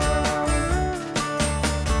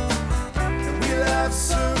 And we left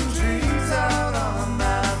some dreams out on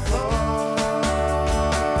that floor,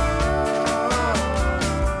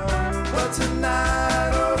 but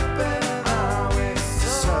tonight open our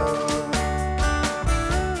soul.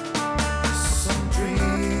 Some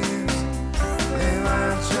dreams they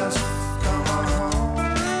might just come on home.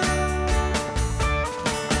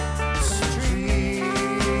 Some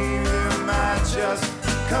dreams they might just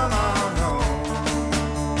come on home.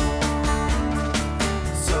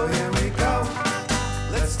 So here we go,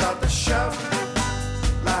 let's start the show.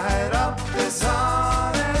 Light up this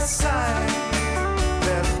honest side.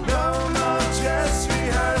 There's no more dress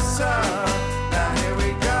rehearsal. Now here we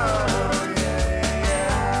go, yeah,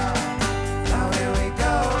 yeah. Now here we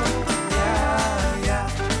go, yeah, yeah.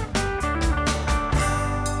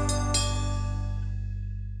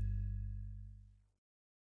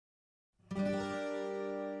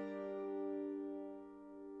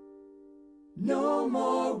 No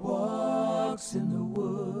more walks in the wood.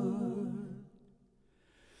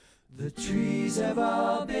 The trees have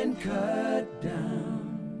all been cut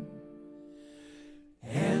down.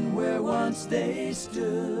 And where once they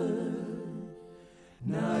stood.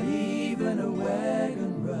 Not even a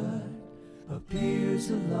wagon rut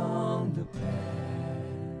appears along the path.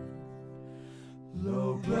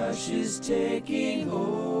 Low brush is taking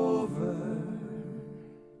over.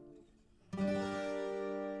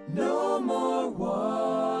 No more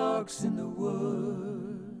walks in the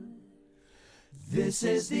wood. This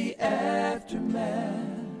is the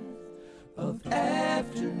aftermath of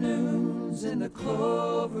afternoons in the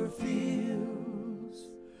clover fields,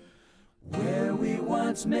 where we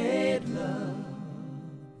once made love,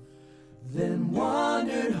 then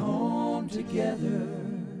wandered home together,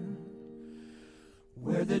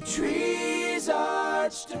 where the trees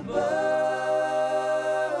arched above,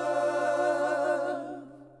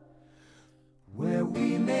 where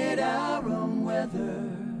we made our own weather,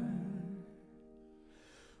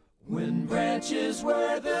 when branches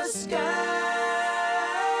were the sky.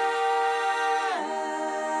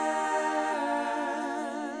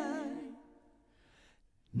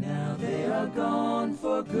 Now they are gone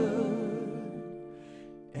for good,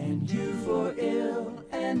 and you for ill,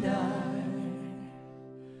 and I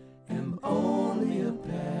am only a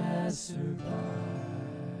passerby.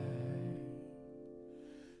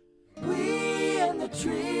 We and the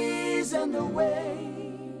trees and the way,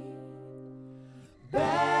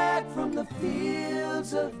 back from the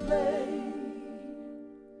fields of play,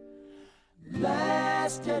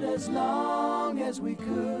 lasted as long as we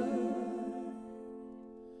could.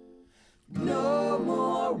 No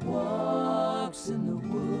more walks in the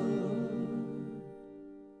wood.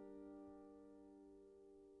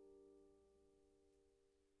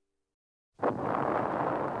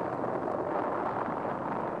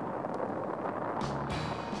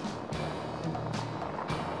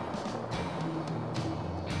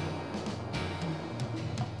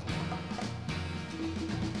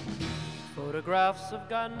 Photographs of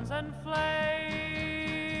guns and flame,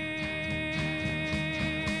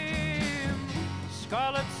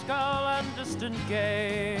 scarlet skull and distant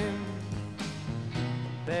game,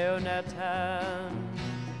 bayonet and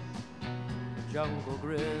jungle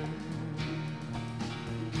grin,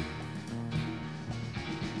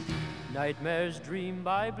 nightmares dreamed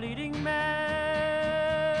by bleeding men,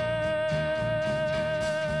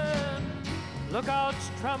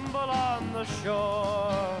 lookouts tremble on the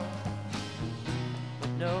shore, but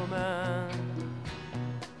no man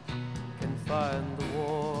can find the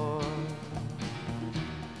war.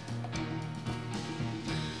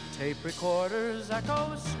 Tape recorders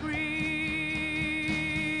echo scream,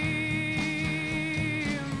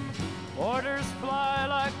 orders fly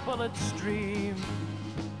like bullets stream,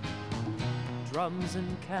 drums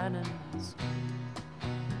and cannons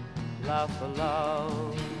laugh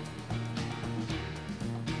aloud.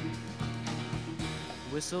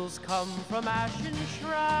 Whistles come from ashen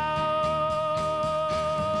shroud,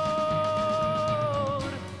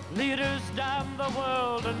 leaders damn the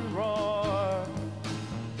world and roar,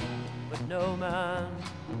 but no man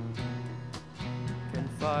can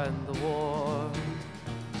find the war.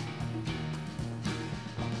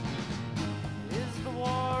 Is the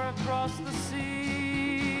war across the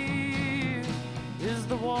sea? Is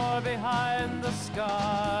the war behind the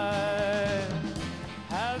sky?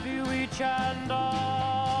 Have you each and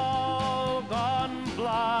all gone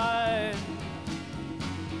blind?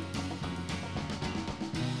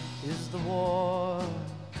 Is the war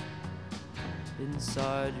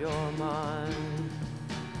inside your mind?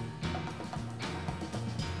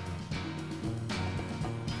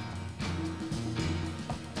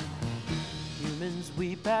 Humans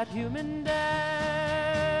weep at human death.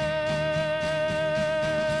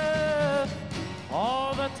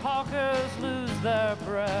 All the talkers lose their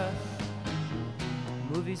breath.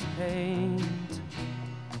 Movies paint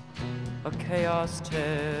a chaos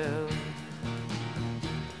tale.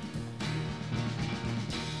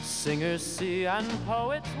 Singers see and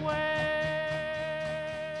poets wail.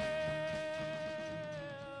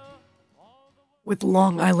 With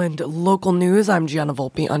Long Island local news, I'm Gianna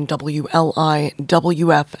Volpe on WLIWFM.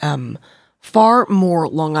 Far more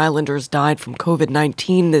Long Islanders died from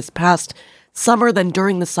COVID-19 this past summer than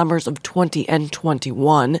during the summers of 20 and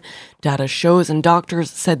 21. Data shows, and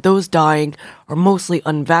doctors said those dying are mostly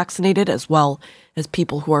unvaccinated as well as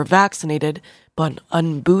people who are vaccinated but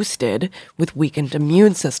unboosted with weakened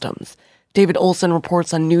immune systems. David Olson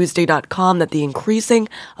reports on Newsday.com that the increasing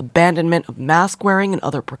abandonment of mask wearing and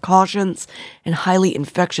other precautions and highly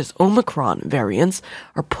infectious Omicron variants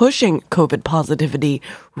are pushing COVID positivity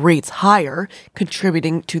rates higher,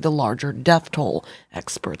 contributing to the larger death toll.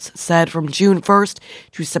 Experts said from June 1st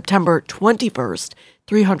to September 21st,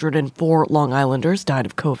 304 Long Islanders died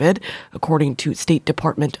of COVID, according to State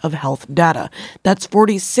Department of Health data. That's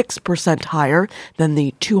 46% higher than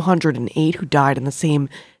the 208 who died in the same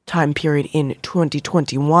time period in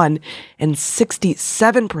 2021, and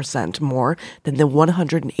 67% more than the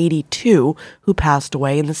 182 who passed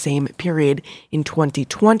away in the same period in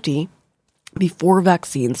 2020 before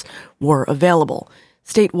vaccines were available.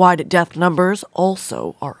 Statewide death numbers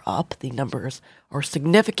also are up. The numbers are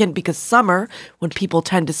significant because summer, when people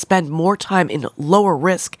tend to spend more time in lower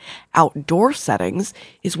risk outdoor settings,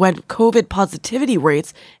 is when COVID positivity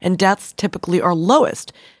rates and deaths typically are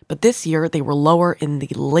lowest. But this year, they were lower in the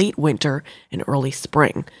late winter and early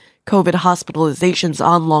spring. COVID hospitalizations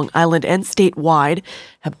on Long Island and statewide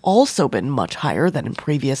have also been much higher than in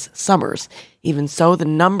previous summers. Even so, the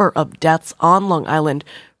number of deaths on Long Island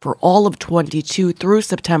for all of 22 through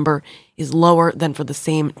September is lower than for the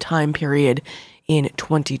same time period in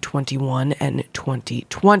 2021 and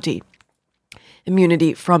 2020.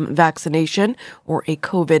 Immunity from vaccination or a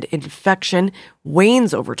COVID infection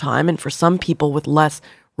wanes over time, and for some people with less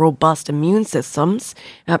robust immune systems,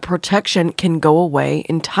 protection can go away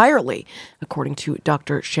entirely, according to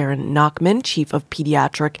Dr. Sharon Nachman, Chief of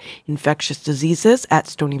Pediatric Infectious Diseases at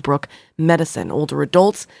Stony Brook Medicine. Older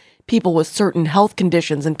adults, people with certain health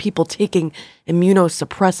conditions, and people taking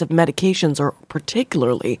immunosuppressive medications are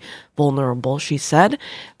particularly vulnerable, she said.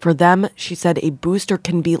 For them, she said, a booster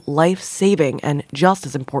can be life-saving and just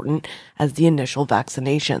as important as the initial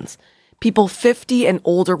vaccinations. People 50 and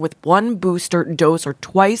older with one booster dose are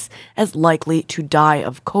twice as likely to die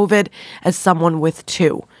of COVID as someone with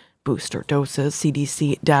two booster doses.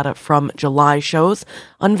 CDC data from July shows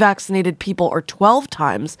unvaccinated people are 12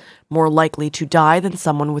 times more likely to die than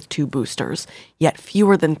someone with two boosters. Yet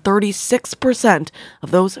fewer than 36%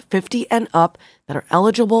 of those 50 and up that are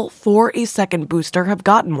eligible for a second booster have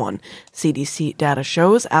gotten one. CDC data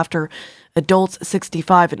shows after adults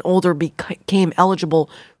 65 and older became eligible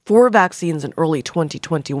for vaccines in early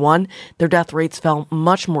 2021, their death rates fell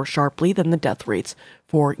much more sharply than the death rates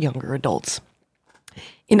for younger adults.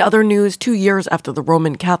 In other news, 2 years after the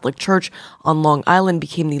Roman Catholic Church on Long Island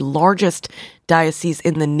became the largest diocese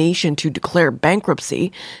in the nation to declare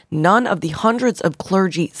bankruptcy, none of the hundreds of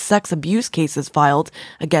clergy sex abuse cases filed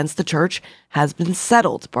against the church has been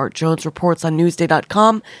settled. Bart Jones reports on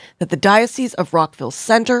Newsday.com that the Diocese of Rockville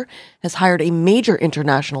Centre has hired a major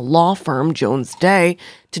international law firm, Jones Day,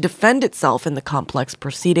 to defend itself in the complex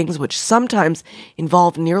proceedings, which sometimes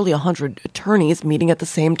involve nearly 100 attorneys meeting at the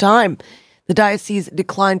same time. The diocese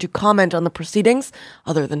declined to comment on the proceedings,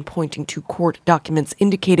 other than pointing to court documents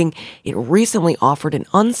indicating it recently offered an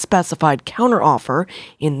unspecified counteroffer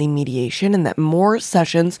in the mediation and that more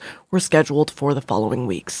sessions were scheduled for the following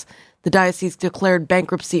weeks. The diocese declared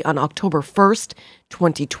bankruptcy on October 1st,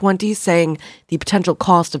 2020, saying the potential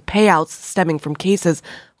cost of payouts stemming from cases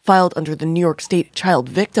filed under the New York State Child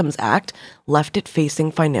Victims Act left it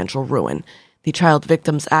facing financial ruin. The Child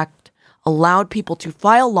Victims Act allowed people to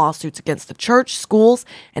file lawsuits against the church, schools,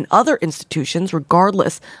 and other institutions,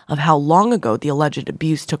 regardless of how long ago the alleged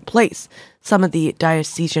abuse took place. Some of the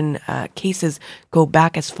diocesan cases go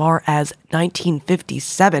back as far as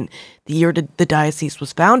 1957, the year the diocese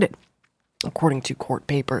was founded, according to court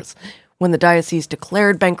papers. When the diocese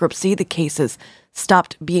declared bankruptcy, the cases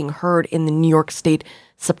stopped being heard in the New York State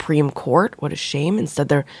Supreme Court. What a shame. Instead,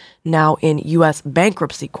 they're now in U.S.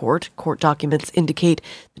 Bankruptcy Court. Court documents indicate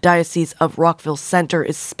the Diocese of Rockville Centre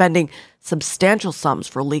is spending substantial sums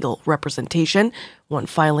for legal representation. One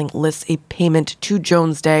filing lists a payment to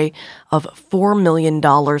Jones Day of $4 million,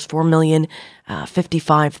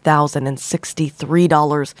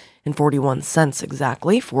 $4,055,063.41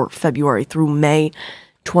 exactly for February through May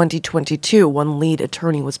 2022, one lead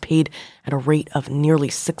attorney was paid at a rate of nearly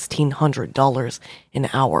 $1,600 an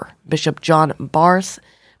hour. Bishop John Barris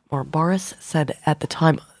said at the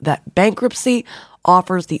time that bankruptcy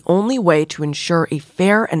offers the only way to ensure a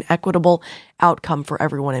fair and equitable outcome for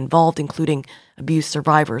everyone involved, including abuse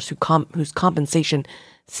survivors whose compensation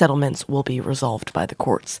settlements will be resolved by the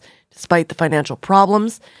courts. Despite the financial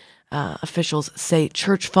problems, officials say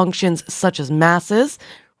church functions such as masses,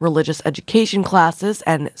 religious education classes,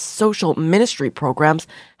 and social ministry programs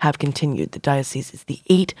have continued. The diocese is the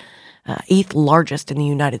eighth largest in the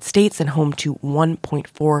United States and home to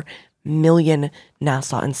 1.4 million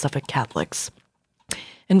Nassau and Suffolk Catholics.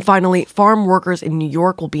 And finally, farm workers in New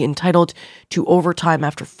York will be entitled to overtime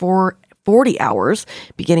after 40 hours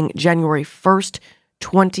beginning January 1st,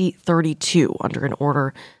 2032, under an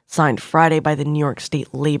order signed Friday by the New York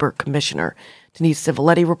State Labor Commissioner. Denise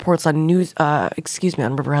Civiletti reports on on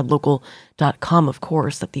RiverheadLocal.com, of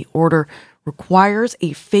course, that the order requires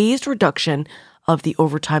a phased reduction of the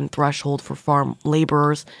overtime threshold for farm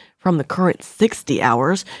laborers from the current 60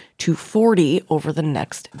 hours to 40 over the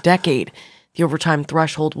next decade. The overtime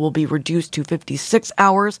threshold will be reduced to 56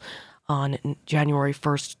 hours on January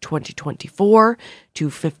 1st, 2024, to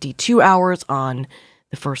 52 hours on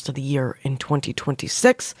the first of the year in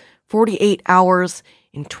 2026, 48 hours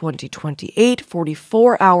in 2028,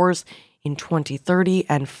 44 hours in 2030,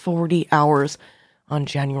 and 40 hours on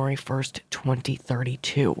January 1st,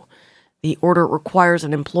 2032. The order requires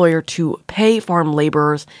an employer to pay farm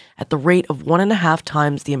laborers at the rate of 1.5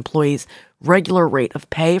 times the employee's regular rate of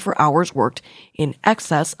pay for hours worked in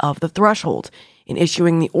excess of the threshold. In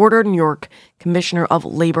issuing the order, New York Commissioner of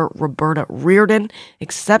Labor Roberta Reardon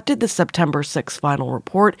accepted the September 6 final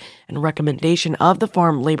report and recommendation of the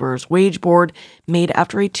Farm Laborers Wage Board made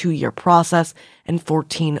after a 2-year process and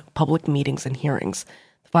 14 public meetings and hearings.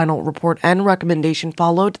 The final report and recommendation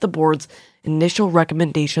followed the board's initial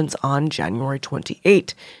recommendations on January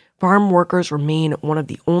 28. Farm workers remain one of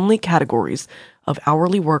the only categories of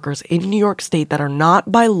hourly workers in New York State that are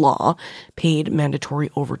not by law paid mandatory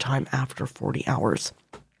overtime after 40 hours.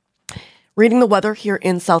 Reading the weather here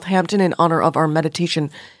in Southampton in honor of our Meditation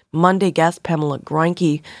Monday guest, Pamela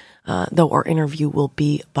Greinke, though our interview will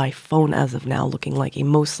be by phone as of now, looking like a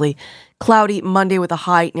mostly cloudy Monday with a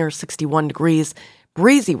high near 61 degrees,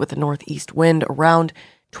 breezy with a northeast wind around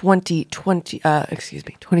 22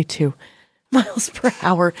 miles per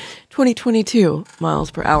hour, 22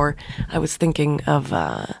 miles per hour. I was thinking of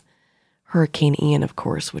Hurricane Ian, of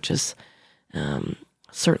course, which is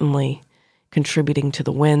certainly contributing to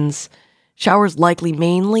the winds. Showers likely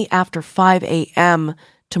mainly after 5 a.m.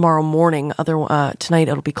 tomorrow morning. Tonight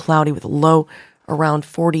it'll be cloudy with a low around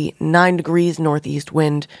 49 degrees, northeast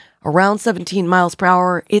wind around 17 miles per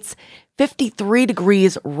hour. It's 53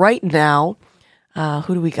 degrees right now.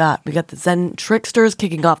 Who do we got? We got the Zen Tricksters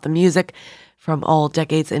kicking off the music from all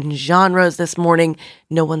decades and genres this morning.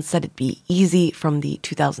 No One Said It'd Be Easy from the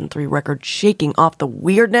 2003 record Shaking Off the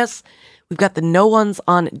Weirdness. We've got the No Ones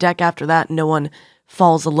on deck after that. No One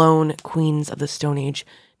Falls Alone, Queens of the Stone Age,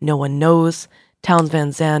 No One Knows, Townes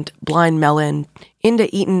Van Zandt, Blind Melon, Inda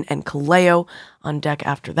Eaton, and Kaleo on deck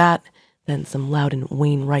after that. Then some Loudon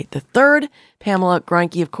Wainwright III. Pamela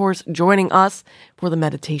Greinke, of course, joining us for the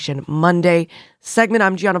Meditation Monday segment.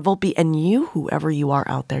 I'm Gianna Volpe, and you, whoever you are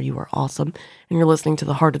out there, you are awesome. And you're listening to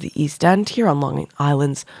the Heart of the East End here on Long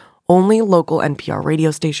Island's only local NPR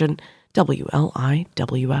radio station,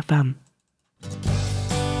 WLIWFM.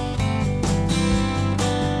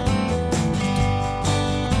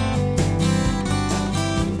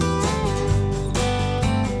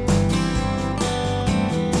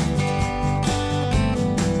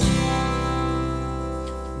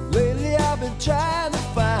 Trying to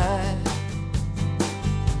find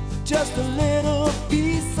just a little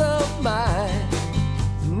peace of mind.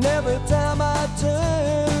 And every time I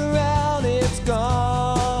turn around, it's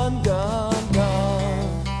gone, gone,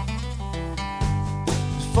 gone.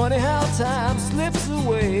 It's funny how time slips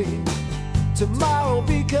away. Tomorrow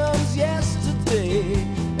becomes yesterday,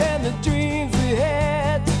 and the dreams we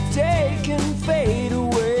had to take can fade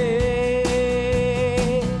away.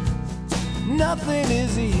 Nothing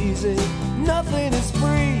is easy. Nothing is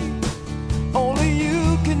free. Only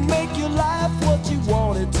you can make your life what you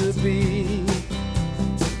want it to be.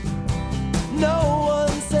 No one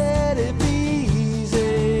said it'd be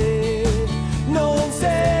easy. No one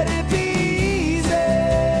said it'd be easy.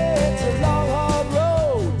 It's a long, hard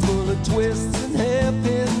road full of twists and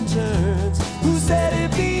hairpin turns. Who said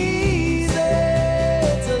it'd be easy?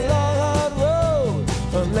 It's a long, hard road,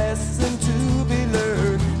 a lesson to be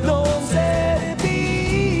learned. No one said it'd be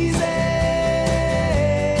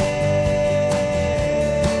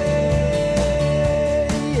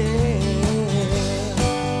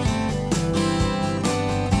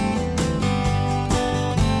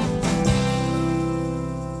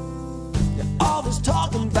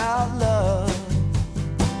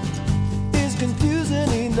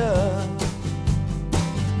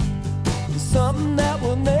something that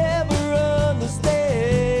we'll never understand.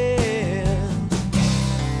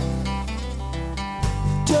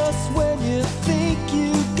 Just when you think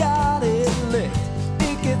you got it licked,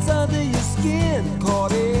 it gets under your skin,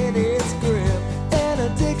 caught in its grip. An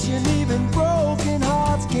addiction even broken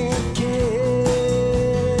hearts can't kick.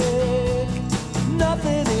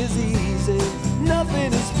 Nothing is easy,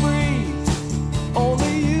 nothing is free.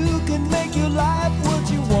 Only you can make your life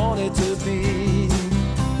what you want it to be.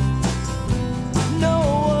 No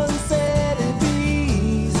one said it'd be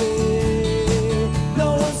easy.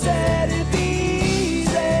 No one said it'd be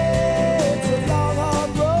easy.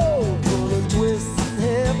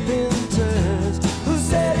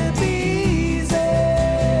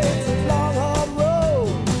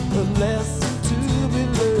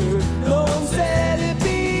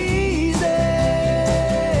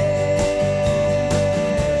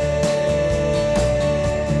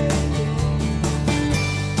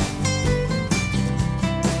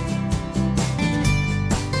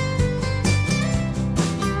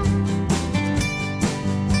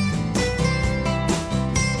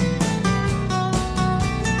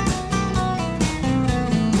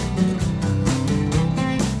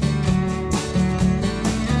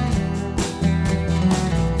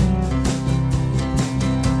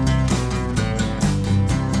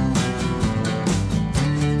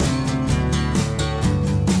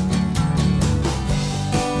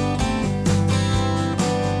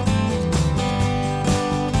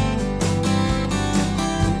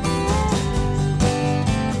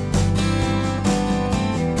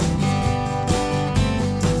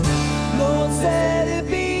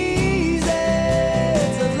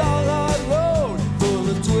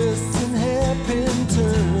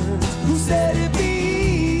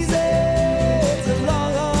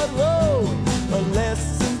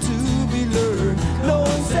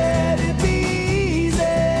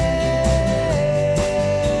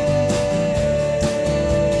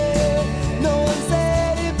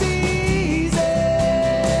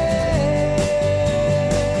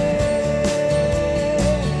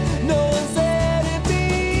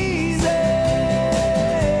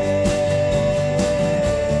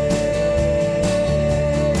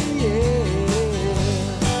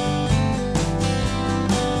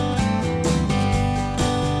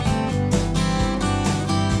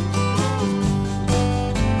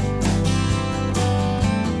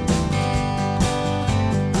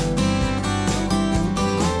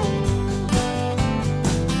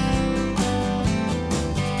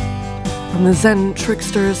 From the Zen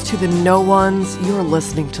Tricksters to the No Ones, you're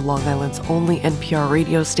listening to Long Island's only NPR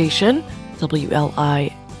radio station,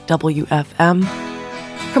 WLIWFM.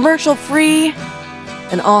 Commercial free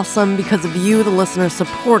and awesome because of you, the listener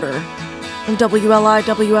supporter, on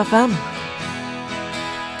WLIWFM.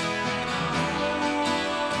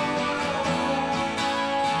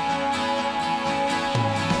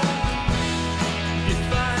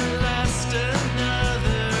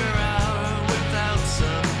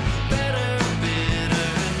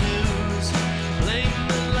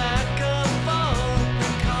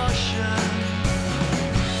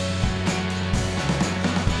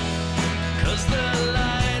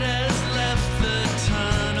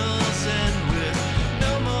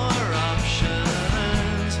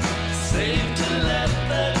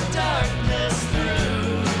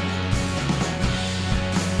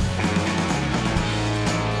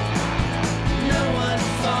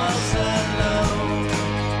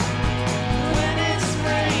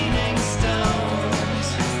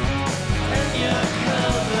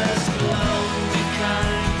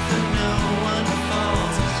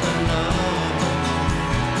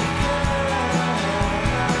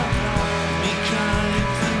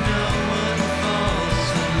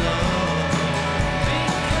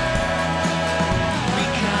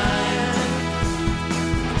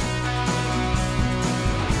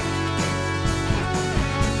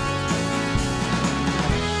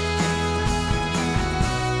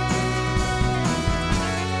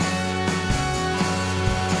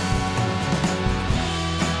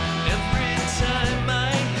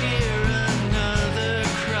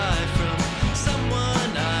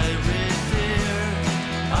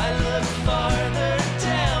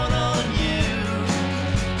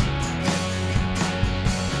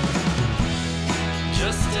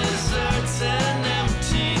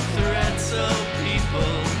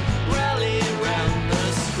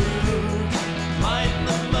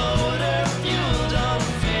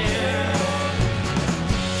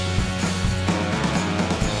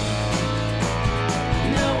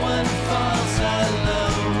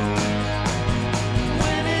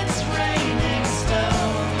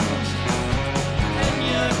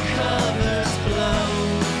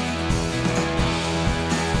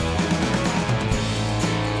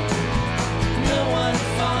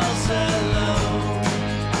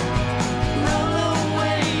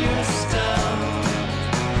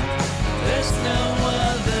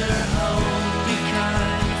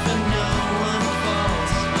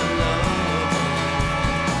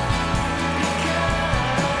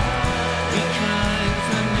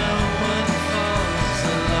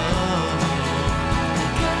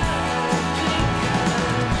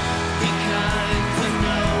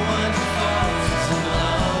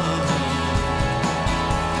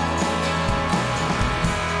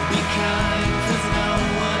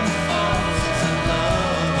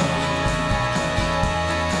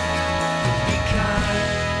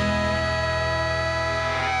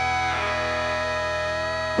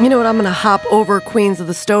 You know what? I'm going to hop over Queens of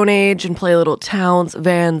the Stone Age and play a little Townes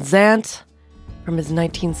Van Zandt from his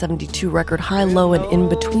 1972 record High, Low, and In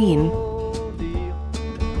Between.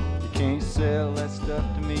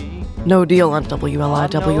 No Deal on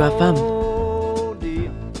WLIWFM.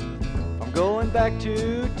 I'm going back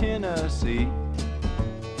to Tennessee.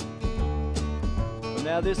 Well,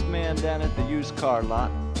 now this man down at the used car lot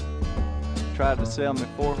tried to sell me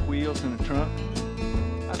 4 wheels and a trunk.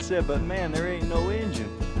 I said, but man, there ain't no engine.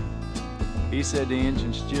 He said the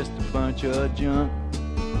engine's just a bunch of junk.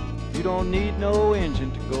 You don't need no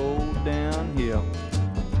engine to go downhill.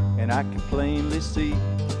 And I can plainly see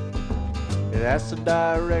that's the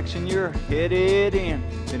direction you're headed in.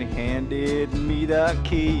 Then he handed me the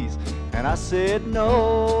keys. And I said,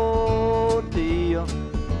 no deal.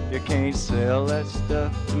 You can't sell that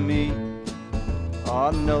stuff to me.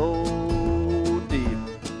 Oh, no deal.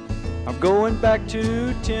 I'm going back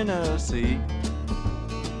to Tennessee.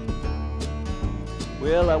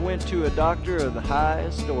 Well, I went to a doctor of the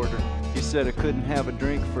highest order. He said I couldn't have a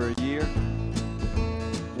drink for a year.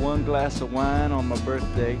 1 glass of wine on my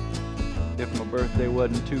birthday, if my birthday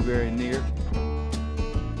wasn't too very near.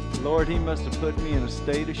 Lord, he must have put me in a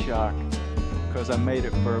state of shock, because I made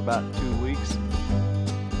it for about 2 weeks.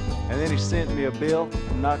 And then he sent me a bill,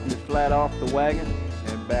 knocked me flat off the wagon,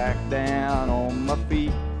 and back down on my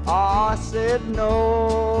feet. Oh, I said,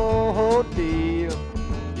 no deal.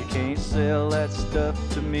 Can't sell that stuff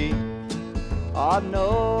to me. Oh,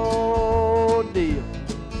 no deal.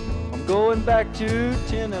 I'm going back to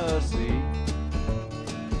Tennessee.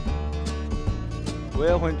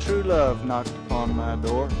 Well, when true love knocked upon my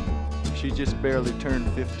door, she just barely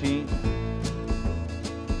turned 15.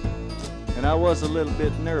 and I was a little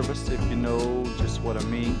bit nervous, if you know just what I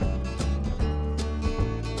mean.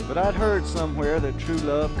 But I'd heard somewhere that true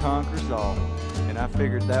love conquers all, and I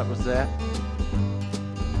figured that was that.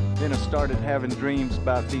 Then I started having dreams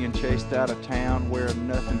about being chased out of town wearing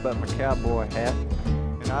nothing but my cowboy hat.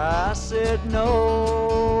 And I said,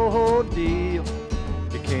 no deal,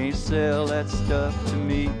 you can't sell that stuff to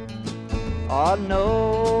me. Oh,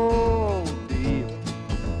 no deal,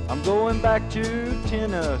 I'm going back to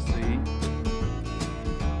Tennessee.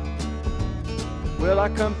 Well, I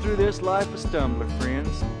come through this life a stumbler,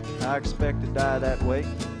 friends. I expect to die that way.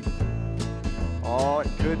 Oh,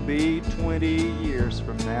 it could be 20 years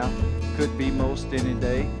from now, could be most any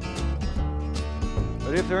day.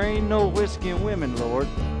 But if there ain't no whiskey and women, Lord,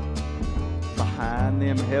 behind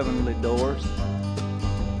them heavenly doors,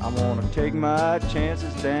 I'm gonna take my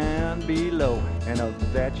chances down below, and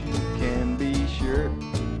of that you can be sure.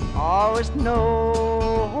 Oh, it's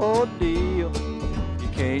no deal, you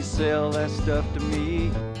can't sell that stuff to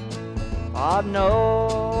me. Oh,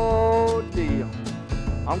 no deal,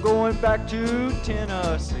 I'm going back to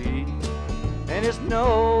Tennessee, and it's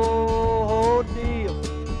no deal,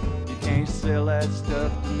 you can't sell that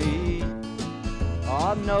stuff to me.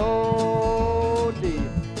 Oh, no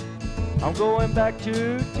deal, I'm going back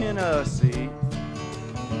to Tennessee.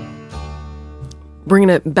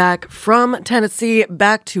 Bringing it back from Tennessee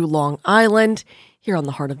back to Long Island. Here on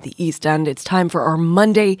the heart of the East End, it's time for our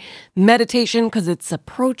Monday meditation because it's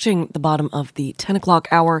approaching the bottom of the 10 o'clock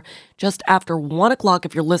hour, just after 1 o'clock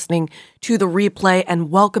if you're listening to the replay,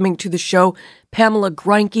 and welcoming to the show, Pamela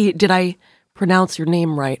Greinke. Did I pronounce your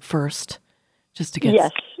name right first? Just to get...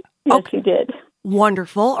 Yes, okay. You did.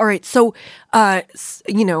 Wonderful. All right. So,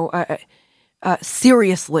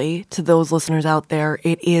 seriously, to those listeners out there,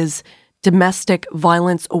 it is Domestic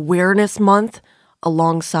Violence Awareness Month,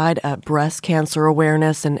 alongside breast cancer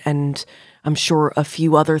awareness and I'm sure a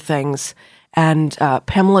few other things. And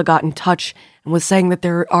Pamela got in touch and was saying that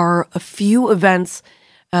there are a few events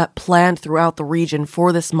planned throughout the region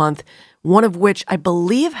for this month, one of which I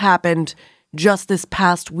believe happened just this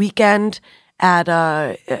past weekend at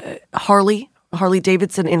Harley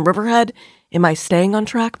Davidson in Riverhead. Am I staying on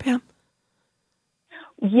track, Pam?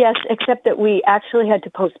 Yes, except that we actually had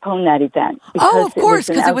to postpone that event. Oh, of course,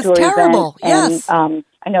 because it was terrible. Yes. And,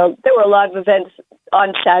 I know there were a lot of events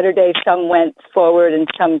on Saturday. Some went forward and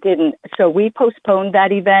some didn't. So we postponed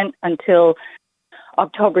that event until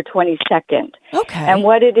October 22nd. Okay. And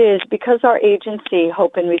what it is, because our agency,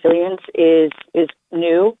 Hope and Resilience, is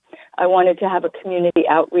new, I wanted to have a community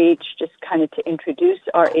outreach just kind of to introduce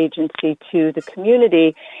our agency to the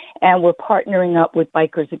community. And we're partnering up with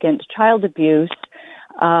Bikers Against Child Abuse,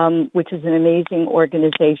 which is an amazing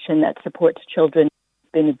organization that supports children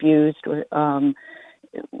who've been abused or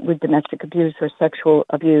with domestic abuse or sexual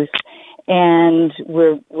abuse. And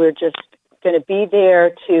we're just going to be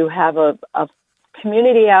there to have a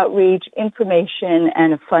community outreach, information,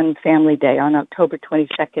 and a fun family day on October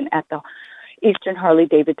 22nd at the Eastern Harley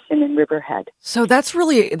Davidson in Riverhead. So that's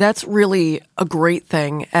really a great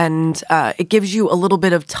thing, and it gives you a little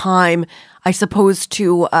bit of time, I suppose,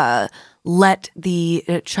 to let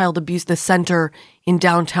the Child Abuse the Center in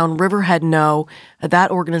downtown Riverhead know.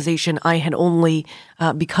 That organization I had only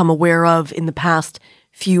become aware of in the past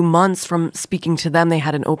few months from speaking to them. They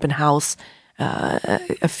had an open house a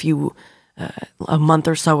month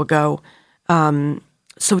or so ago.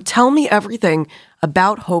 So tell me everything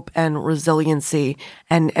about Hope and Resiliency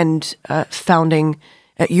and founding.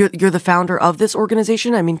 You're the founder of this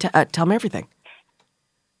organization. I mean, tell me everything.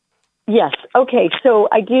 Yes. Okay. So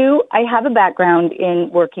I have a background in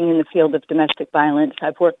working in the field of domestic violence.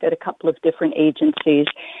 I've worked at a couple of different agencies,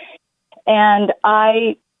 and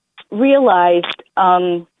I realized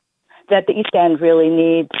that the East End really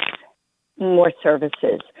needs more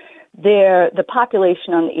services. The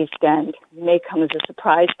population on the East End may come as a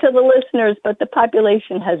surprise to the listeners, but the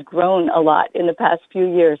population has grown a lot in the past few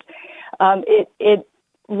years. It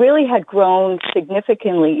really had grown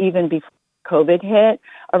significantly even before COVID hit,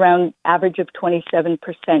 around average of 27%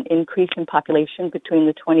 increase in population between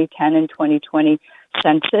the 2010 and 2020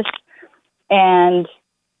 census. And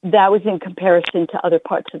that was in comparison to other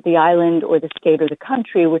parts of the island or the state or the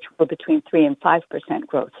country, which were between 3 and 5%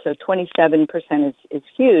 growth. So 27% is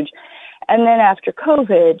huge. And then after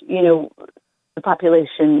COVID, the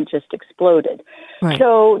population just exploded. Right.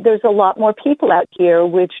 So there's a lot more people out here,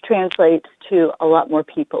 which translates to a lot more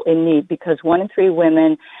people in need, because 1 in 3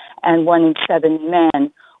 women and 1 in 7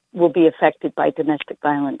 men will be affected by domestic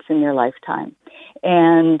violence in their lifetime.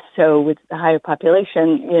 And so with the higher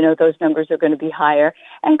population, those numbers are going to be higher.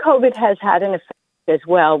 And COVID has had an effect as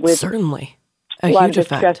well, with certainly a lot of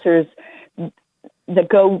the stressors that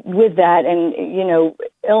go with that, and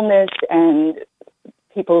illness and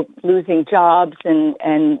people losing jobs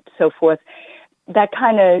and so forth, that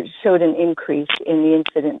kind of showed an increase in the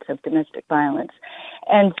incidence of domestic violence.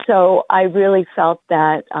 And so I really felt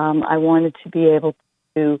that I wanted to be able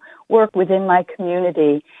to work within my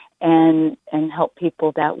community and help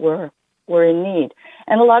people that were in need.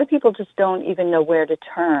 And a lot of people just don't even know where to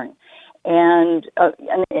turn. And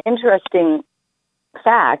an interesting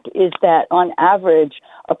fact is that on average,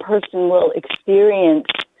 a person will experience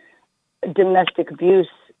domestic abuse,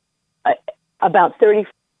 about 30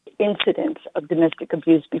 incidents of domestic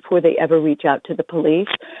abuse before they ever reach out to the police.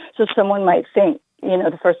 So someone might think,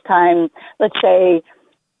 the first time, let's say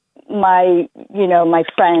my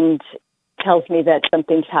friend tells me that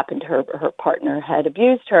something's happened to her, or her partner had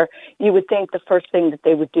abused her, you would think the first thing that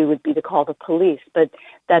they would do would be to call the police, but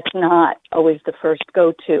that's not always the first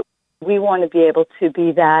go-to. We want to be able to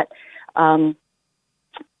be that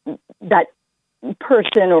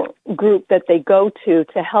person or group that they go to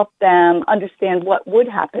help them understand what would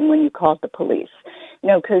happen when you called the police.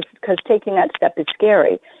 Because taking that step is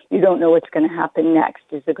scary. You don't know what's going to happen next.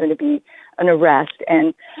 Is there going to be an arrest?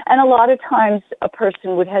 And a lot of times a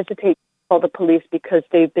person would hesitate to call the police because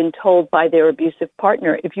they've been told by their abusive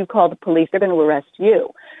partner, if you call the police, they're going to arrest you.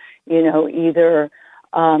 Either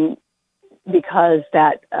because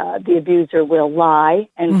that the abuser will lie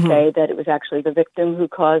and say that it was actually the victim who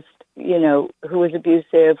caused, who was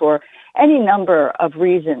abusive, or any number of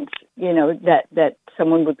reasons, that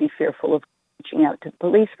someone would be fearful of reaching out to the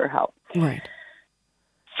police for help. Right.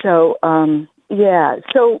 So,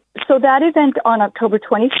 So that event on October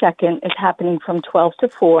 22nd is happening from 12 to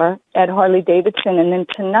 4 at Harley-Davidson. And then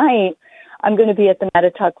tonight, I'm going to be at the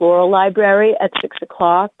Mattituck Laurel Library at 6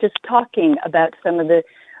 o'clock, just talking about some of the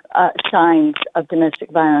signs of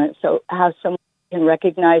domestic violence. So how someone can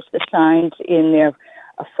recognize the signs in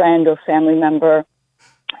a friend or family member,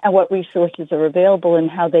 and what resources are available, and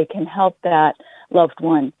how they can help that loved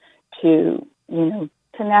one to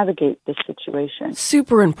navigate this situation.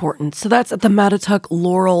 Super important. So that's at the Mattituck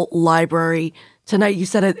Laurel Library tonight. You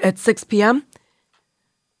said at 6 p.m.?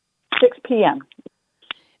 6 p.m.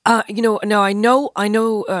 Now I know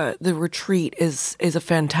the retreat is a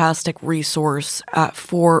fantastic resource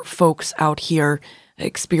for folks out here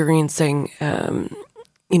experiencing,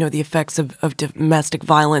 the effects of domestic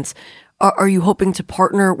violence. Are you hoping to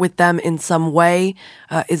partner with them in some way?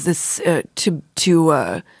 Is this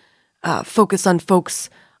to focus on folks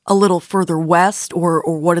a little further west, or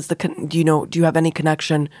what is do you have any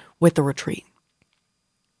connection with the retreat?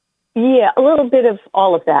 Yeah, a little bit of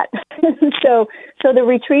all of that. So the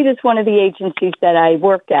retreat is one of the agencies that I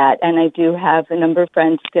work at, and I do have a number of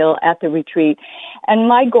friends still at the retreat. And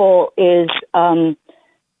my goal is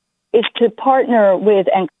to partner with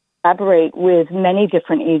and collaborate with many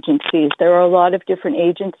different agencies. There are a lot of different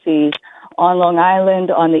agencies on Long Island,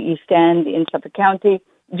 on the East End, in Suffolk County,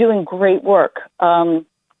 doing great work. And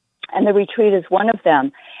the retreat is one of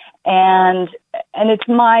them. And it's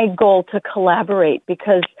my goal to collaborate,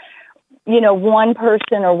 because one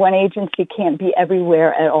person or one agency can't be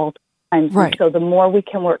everywhere at all times. Right. So the more we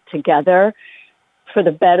can work together for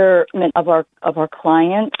the betterment of our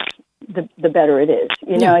clients, the better it is.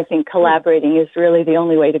 I think collaborating is really the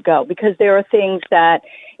only way to go, because there are things that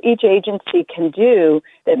each agency can do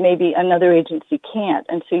that maybe another agency can't.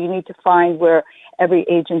 And so you need to find where every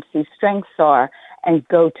agency's strengths are and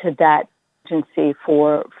go to that agency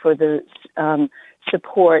for the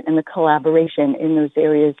support and the collaboration in those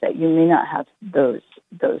areas that you may not have those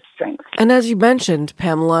strengths. And as you mentioned,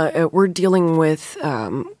 Pamela, we're dealing with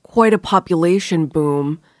quite a population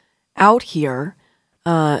boom out here,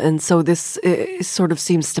 and so this sort of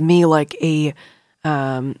seems to me like a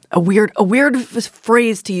weird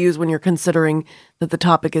phrase to use when you're considering that the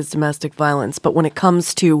topic is domestic violence. But when it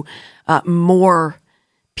comes to more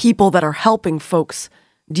people that are helping folks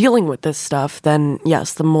dealing with this stuff, then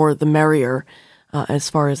yes, the more the merrier. As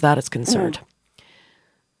far as that is concerned.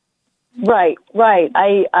 Right.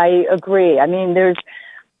 I agree. I mean, there's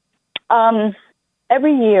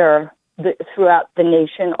every year throughout the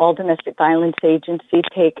nation, all domestic violence agencies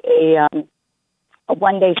take a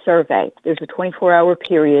one-day survey. There's a 24-hour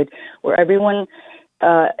period where every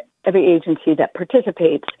agency that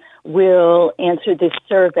participates will answer this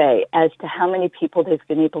survey as to how many people they've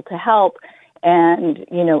been able to help, and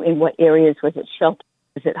in what areas. Was it shelter?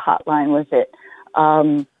 Was it hotline? Was it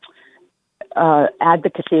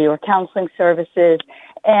advocacy or counseling services?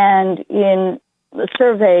 And in the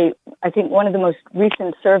survey, I think one of the most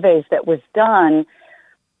recent surveys that was done,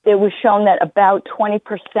 it was shown that about 20%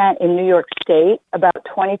 in New York State, about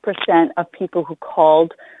 20% of people who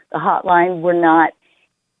called the hotline, were not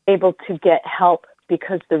able to get help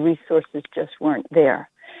because the resources just weren't there.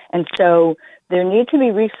 And so there need to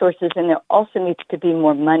be resources, and there also needs to be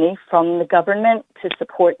more money from the government to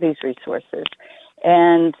support these resources.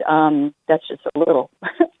 And that's just a little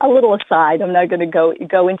aside. I'm not going to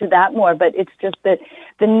go into that more, but it's just that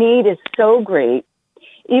the need is so great.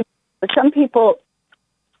 Even some people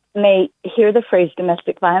may hear the phrase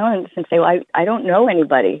domestic violence and say, well, I don't know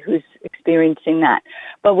anybody who's experiencing that.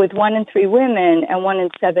 But with 1 in 3 women and 1 in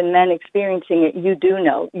 7 men experiencing it, you do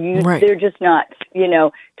know. Right. They're just not,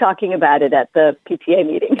 talking about it at the PTA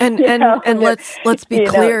meeting. And let's be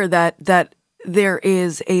clear that there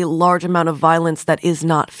is a large amount of violence that is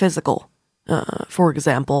not physical, for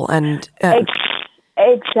example. And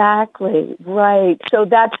Exactly, right. So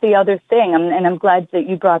that's the other thing, and I'm glad that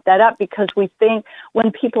you brought that up, because we think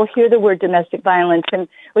when people hear the word domestic violence, and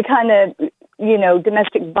we kind of,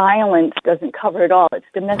 domestic violence doesn't cover it all. It's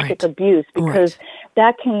domestic abuse, because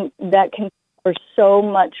that can cover so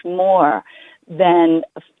much more than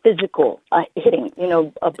a physical hitting,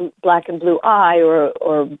 a black and blue eye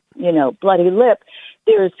or bloody lip.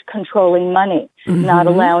 There's controlling money, not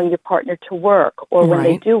allowing your partner to work, or when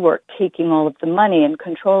they do work, taking all of the money and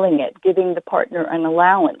controlling it, giving the partner an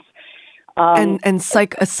allowance.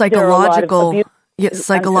 Psychological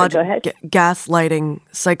gaslighting,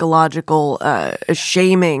 psychological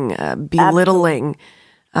shaming, belittling.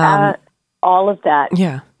 All of that.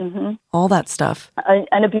 Yeah. All that stuff.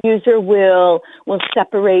 An abuser will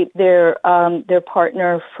separate their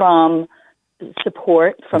partner from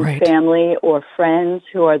support, from family or friends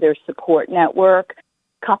who are their support network,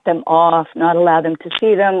 cut them off, not allow them to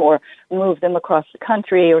see them, or move them across the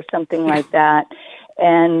country or something like that.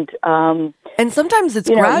 And sometimes it's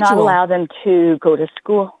gradual. Not allow them to go to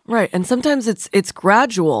school. Right. And sometimes it's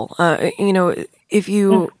gradual. If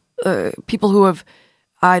you, people who have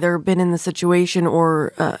either been in the situation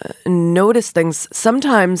or notice things,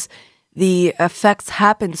 sometimes the effects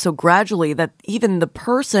happen so gradually that even the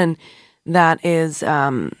person that is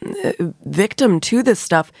victim to this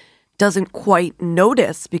stuff doesn't quite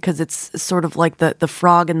notice, because it's sort of like the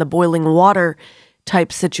frog in the boiling water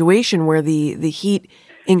type situation where the heat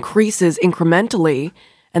increases incrementally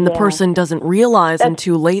and the person doesn't realize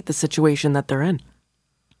until late the situation that they're in.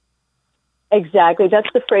 Exactly. That's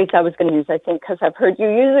the phrase I was going to use, I think, because I've heard you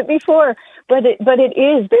use it before. But it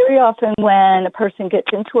is very often when a person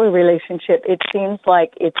gets into a relationship, it seems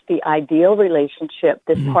like it's the ideal relationship.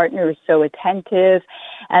 This partner is so attentive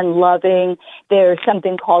and loving. There's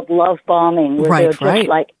something called love bombing, where they're just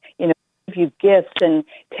like, give you gifts and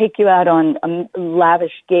take you out on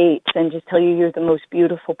lavish dates and just tell you you're the most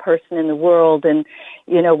beautiful person in the world, and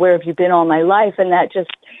where have you been all my life? And that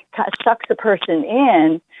just sucks a person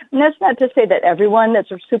in. And that's not to say that everyone that's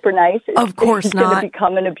super nice is going to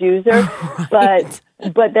become an abuser, but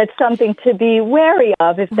that's something to be wary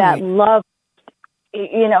of if that love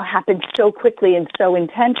happens so quickly and so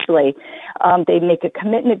intensely. They make a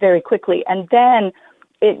commitment very quickly, and then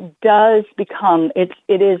it does become, it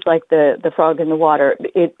is like the frog in the water.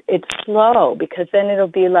 It's slow, because then it'll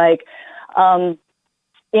be like, an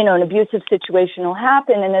abusive situation will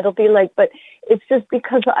happen, and it'll be like, but it's just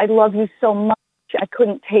because I love you so much. I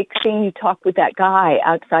couldn't take seeing you talk with that guy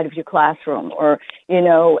outside of your classroom, or,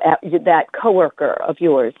 that coworker of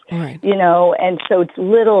yours, and so it's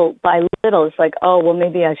little by little. It's like, oh, well,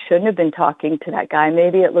 maybe I shouldn't have been talking to that guy.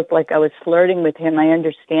 Maybe it looked like I was flirting with him. I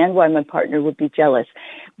understand why my partner would be jealous.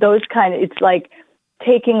 Those it's like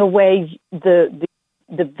taking away the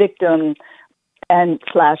victim and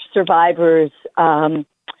 / survivor's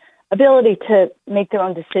ability to make their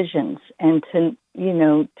own decisions and to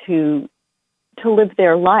live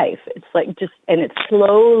their life. It's like and it's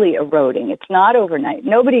slowly eroding. It's not overnight.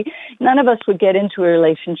 None of us would get into a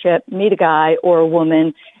relationship, meet a guy or a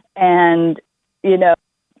woman, and,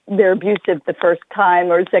 they're abusive the first time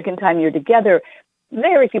or second time you're together.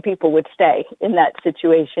 Very few people would stay in that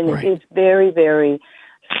situation. Right. It's very, very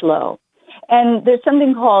slow. And there's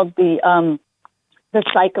something called the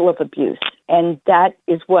cycle of abuse, and that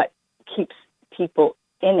is what keeps people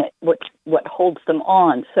in it, what holds them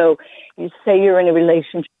on. So you say you're in a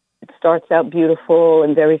relationship, it starts out beautiful,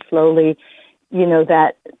 and very slowly,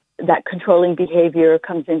 that controlling behavior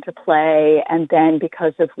comes into play, and then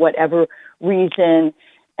because of whatever reason,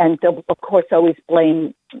 and they'll, of course, always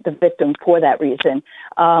blame the victim for that reason.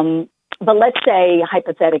 But let's say,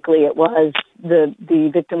 hypothetically, it was the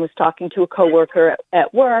victim was talking to a coworker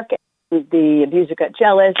at work, and the abuser got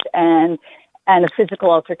jealous, and a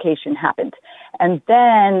physical altercation happened. And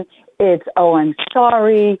then It's, oh, I'm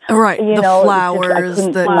sorry. Right, You the know, flowers,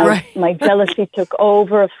 it's just, my jealousy took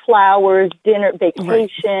over. Flowers, dinner,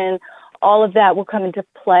 vacation, all of that will come into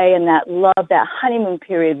play, and that love, that honeymoon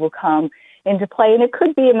period will come into play. And it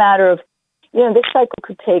could be a matter of, this cycle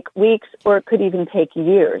could take weeks, or it could even take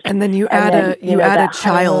years. And then you add a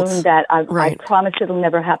child. That I promise it'll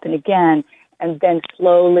never happen again. And then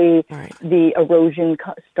slowly the erosion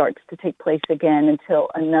starts to take place again until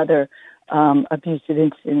another abusive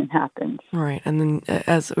incident happens. Right. And then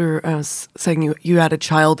as I was saying, you add a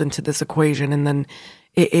child into this equation, and then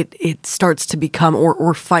it starts to become,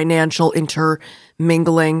 or financial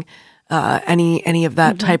intermingling, any of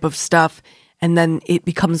that type of stuff. And then it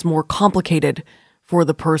becomes more complicated for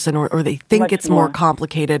the person, or they think Much it's more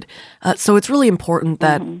complicated. So it's really important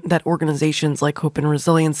that that organizations like Hope and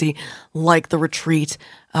Resiliency, like the Retreat,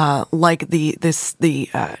 like the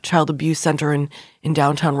Child Abuse Center in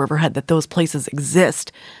downtown Riverhead, that those places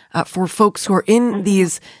exist for folks who are in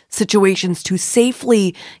these situations to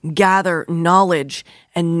safely gather knowledge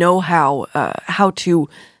and know how to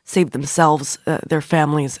save themselves, their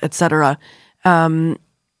families, etc.,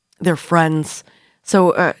 their friends.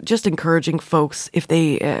 So just encouraging folks, if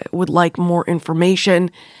they would like more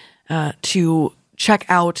information, to check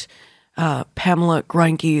out Pamela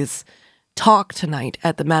Greinke's talk tonight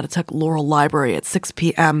at the Mattituck Laurel Library at 6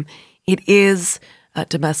 p.m. It is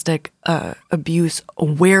Domestic Abuse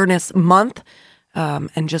Awareness Month,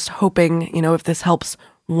 and just hoping, if this helps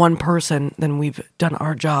one person, then we've done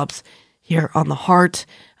our jobs here on The Heart.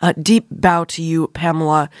 Deep bow to you,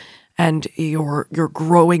 Pamela, and your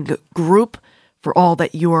growing group, for all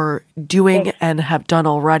that you're doing and have done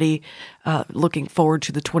already. Looking forward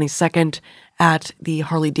to the 22nd at the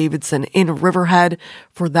Harley-Davidson in Riverhead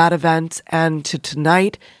for that event, and to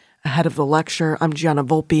tonight ahead of the lecture. I'm Gianna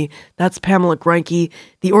Volpe. That's Pamela Greinke.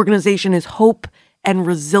 The organization is Hope and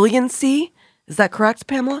Resiliency. Is that correct,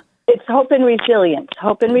 Pamela? It's Hope and Resilience,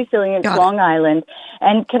 Long Island.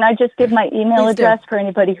 And can I just give my email address for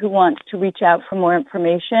anybody who wants to reach out for more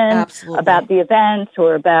information about the events,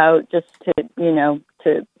 or about just to,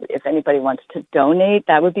 if anybody wants to donate,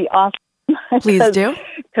 that would be awesome. Please do.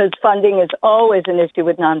 Because funding is always an issue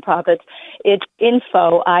with nonprofits. It's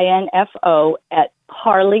info, I-N-F-O, at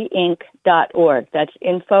harleyinc.org. That's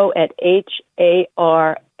info at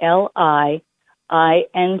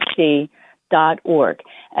HARLIINC.org.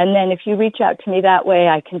 And then if you reach out to me that way,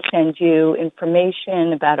 I can send you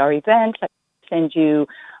information about our events. I can send you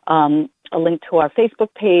a link to our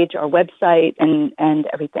Facebook page, our website, and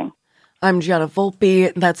everything. I'm Gianna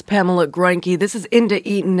Volpe. That's Pamela Greinke. This is Inda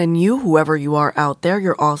Eaton, and you, whoever you are out there,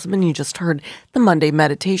 you're awesome. And you just heard the Monday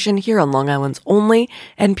Meditation here on Long Island's only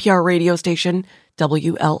NPR radio station,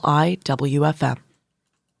 WLIWFM.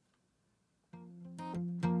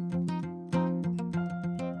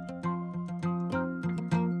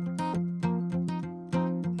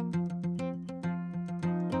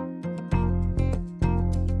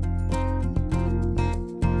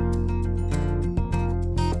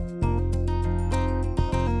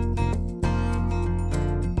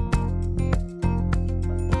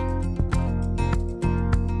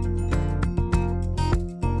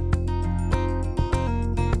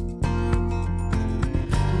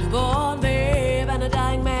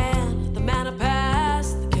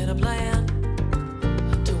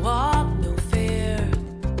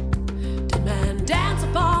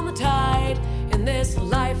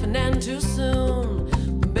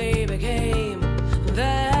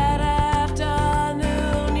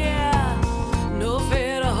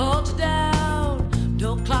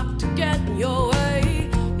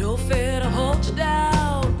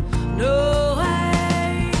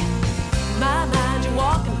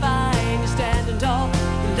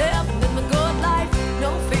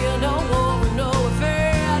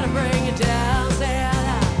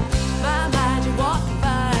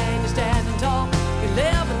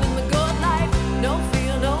 Living in the good life.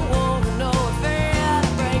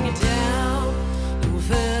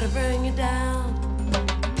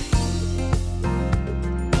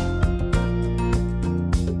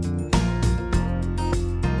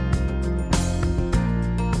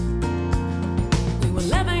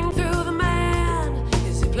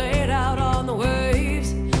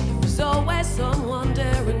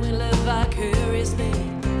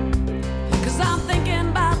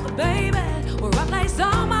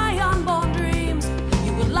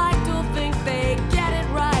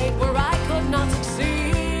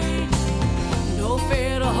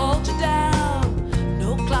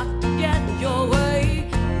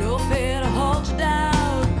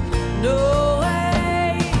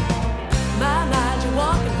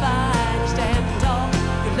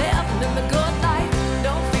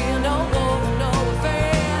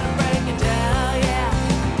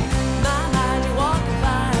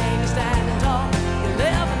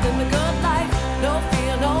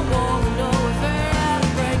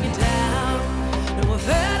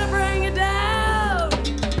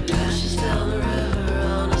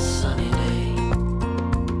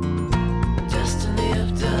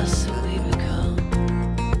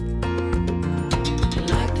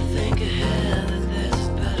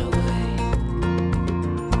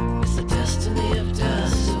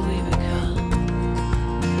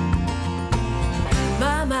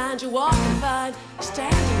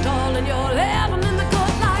 standing tall and you're living in the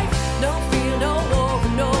good life. No fear, no war,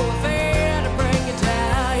 no affair to bring you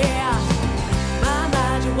down. Yeah, my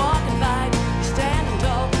mind, you walk and fight. You're standing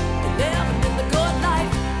tall, you're living in the good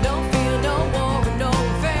life. No fear, no war, no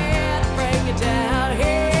affair to bring you down.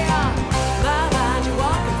 Yeah, my mind, you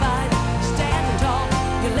walk and fight. You're standing tall,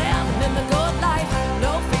 you're living in the good life.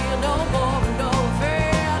 No fear, no war, no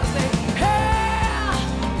affair to say, hey,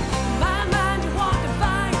 my mind, you walk and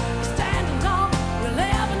fight. You're standing tall, you're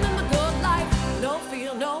living in the good life. No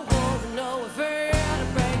fear, no war, no affair to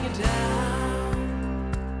bring you down.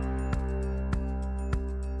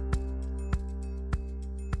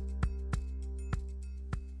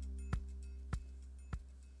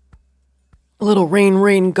 A little Rain,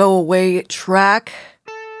 Rain, Go Away track.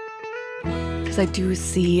 Because I do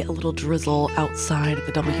see a little drizzle outside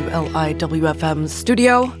the WLIWFM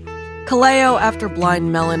studio. Kaleo after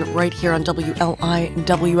Blind Melon right here on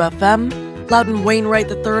WLIWFM. Loudon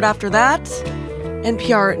Wainwright III after that.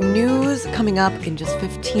 NPR News coming up in just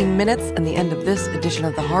 15 minutes and the end of this edition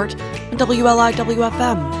of The Heart on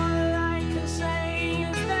WLIWFM. I can say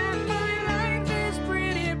is that my life is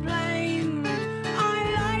pretty plain.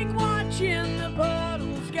 I like watching the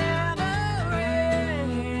puddles gather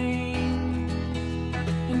rain.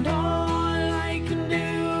 And all I can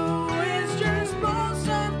do is just pour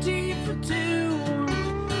some tea for two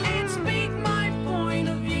and speak my point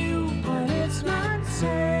of view, but it's not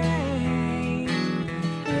sane.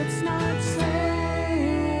 It's not sane.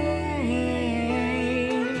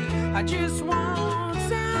 I just want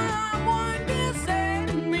someone to say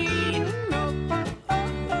to me, no,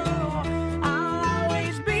 I'll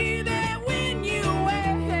always be there when you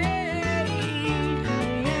wait.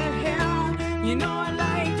 Yeah, you know I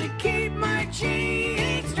like to keep my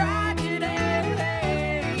cheeks dry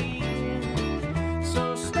today.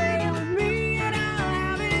 So stay with me and I'll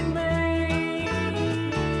have it made.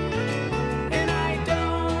 And I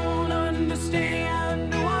don't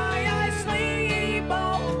understand why I sleep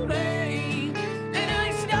all day. And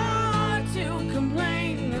I start to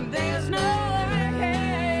complain that there's no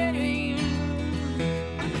rain.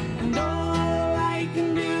 And all I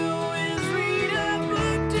can do is read a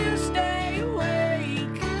book to stay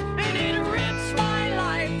awake. And it rips my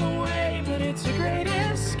life away, but it's a great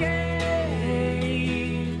escape.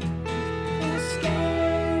 Escape.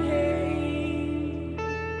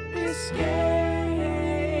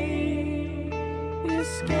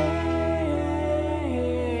 Escape.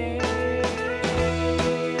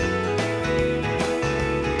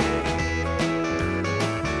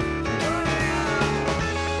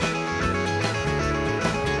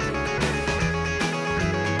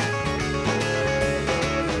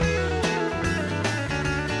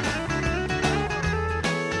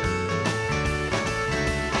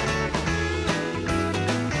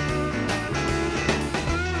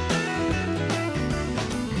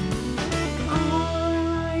 All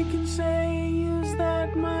I can say is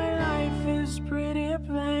that my life is pretty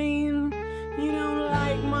plain. You don't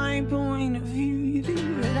like my point of view, you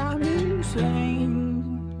think that I'm insane.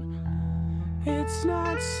 It's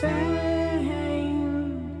not sane.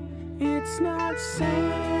 It's not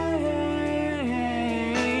sane.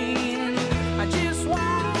 I just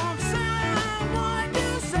want someone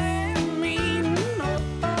to say to me, no,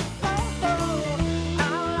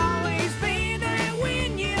 I'll always be there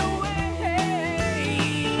when you wait.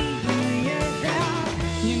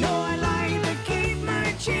 Yeah, you know I like to keep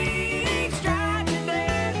my cheeks dry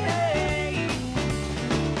today.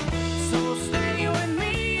 So stay with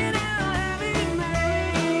me and I'll have it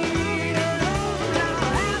made. I'll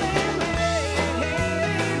have it made.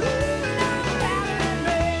 I'll have it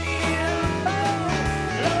made.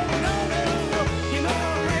 No, you know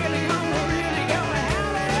I really gonna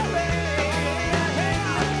have it made.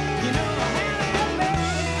 You know I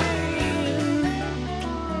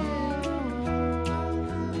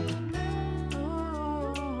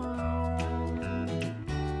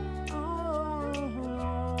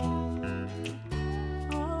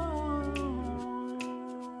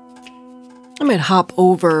I might hop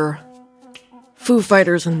over Foo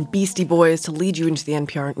Fighters and Beastie Boys to lead you into the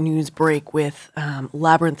NPR news break with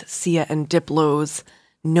Labyrinth, Sia, and Diplo's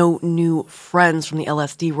No New Friends from the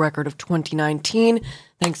LSD record of 2019.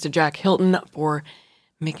 Thanks to Jack Hilton for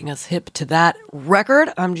making us hip to that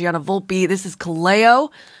record. I'm Gianna Volpe. This is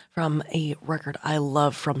Kaleo from a record I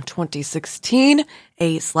love from 2016,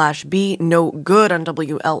 A/B, No Good on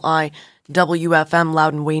WLIWFM,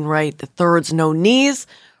 Loudon Wainwright, The Third's No Knees,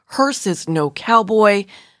 Hearse's No Cowboy,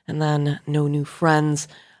 and then No New Friends.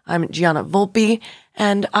 I'm Gianna Volpe,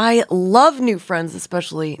 and I love new friends,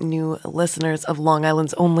 especially new listeners of Long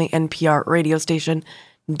Island's only NPR radio station,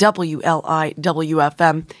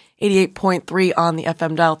 WLIWFM, 88.3 on the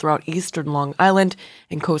FM dial throughout eastern Long Island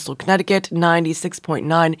and coastal Connecticut,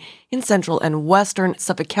 96.9 in central and western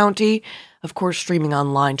Suffolk County. Of course, streaming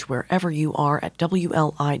online to wherever you are at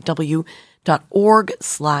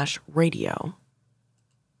WLIW.org/radio.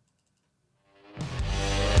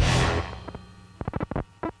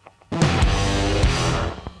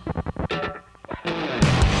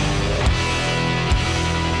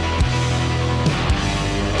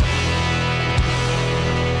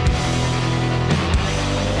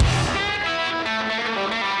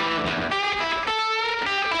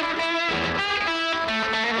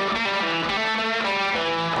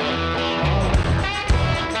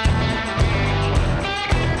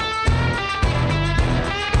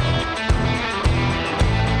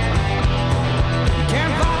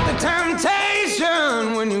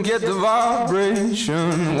 Get the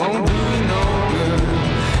vibration, won't do you no good,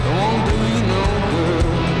 it won't do you no good.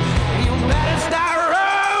 You better start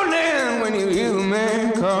rolling when you hear the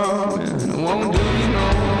man coming, it won't do you no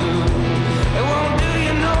good, it won't do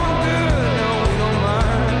you no good, no, we don't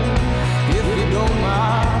mind, if you don't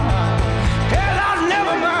mind, hell, I'll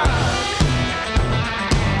never mind.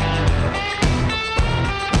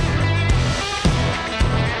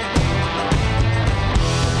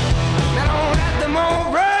 Now don't let them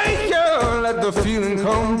all break you, let the feeling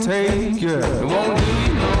come take you. It won't do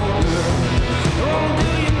you no good. It won't do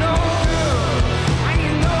you no good. And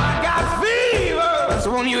you know I got fever,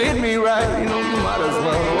 so when you hit me right, you know you might as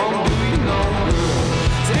well. It won't do you no good.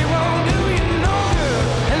 Said it won't do you no good.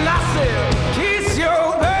 And I said, kiss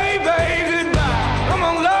your baby goodbye. Come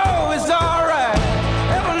on, love, it's alright.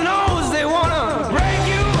 Heaven knows they wanna break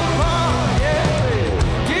you apart.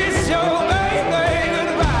 Yeah, kiss your baby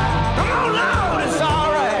goodbye. Come on, love, it's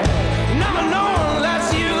alright. You never know unless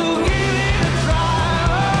you give it a try.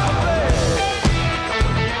 Oh,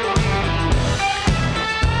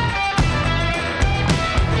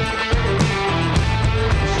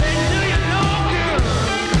 say, do you know, girl?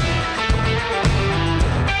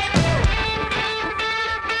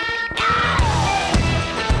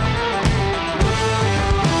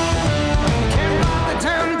 Can't block the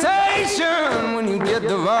temptation when you get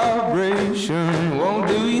the vibration. It won't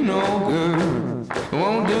do you no good. It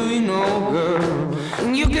won't do you no good.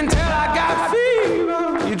 And you can tell I got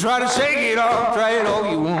fever. You try to shake it off, try it all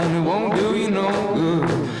you want. It won't do you no good.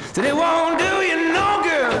 Said it won't do you no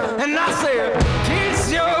good. And I said,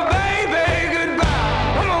 kiss your baby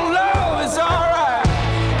goodbye. Come on, love, it's alright.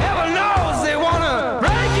 Heaven knows they wanna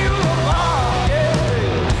break you apart. Yeah.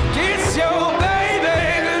 Kiss your baby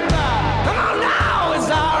goodbye. Come on now, it's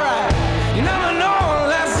alright. You never know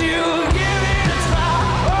unless you give it a try.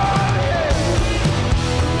 Oh, yeah.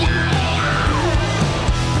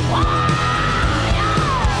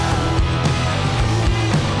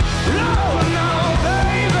 Love now,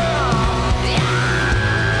 baby.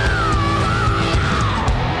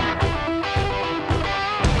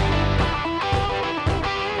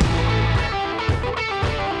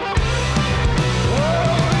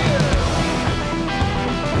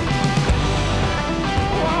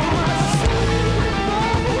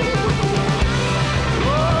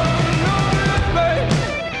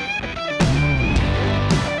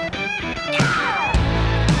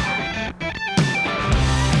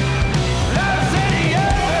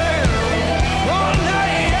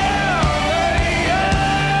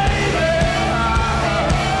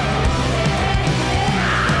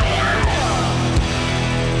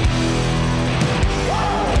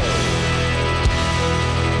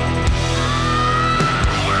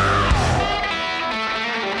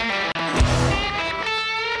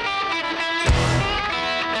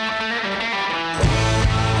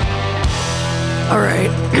 All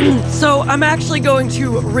right. So I'm actually going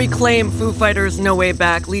to reclaim Foo Fighters' No Way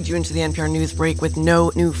Back, lead you into the NPR news break with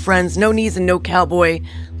No New Friends, No Knees and No Cowboy,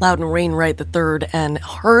 Loudon Wainwright III, and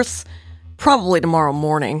Hearse, probably tomorrow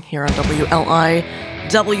morning here on WLIWFM.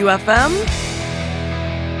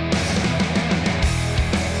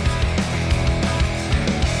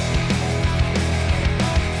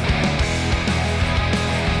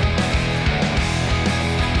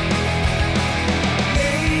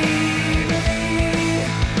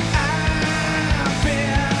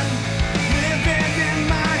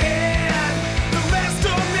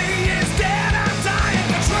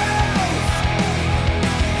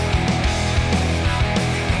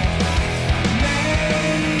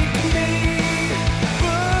 Make me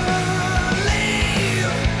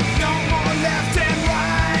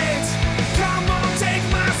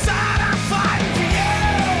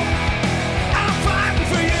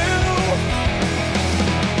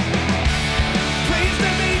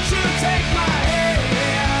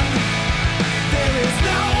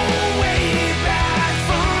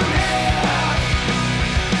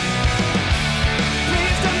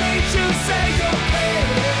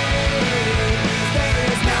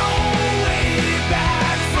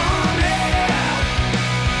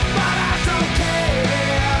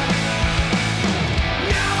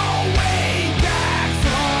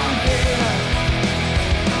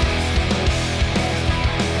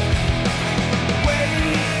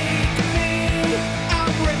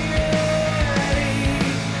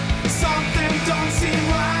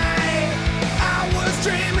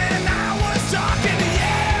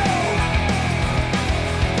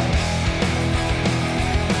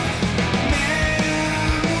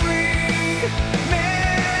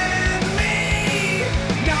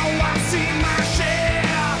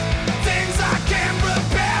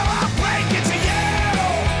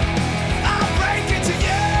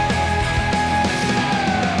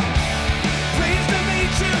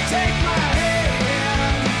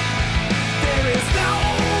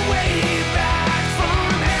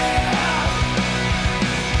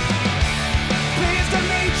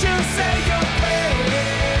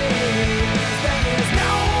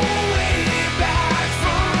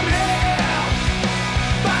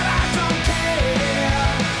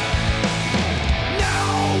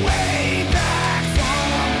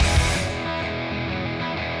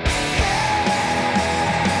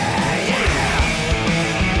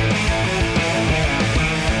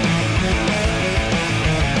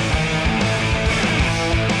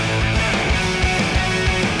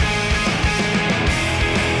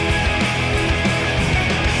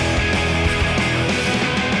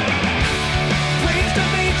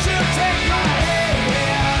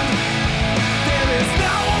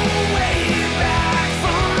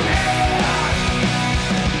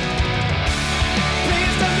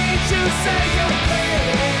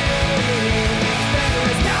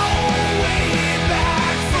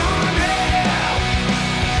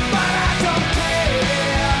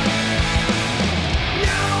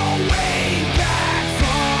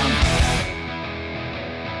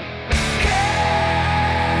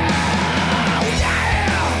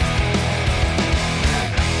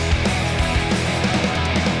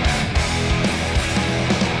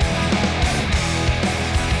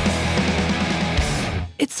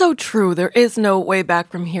So true. There is no way back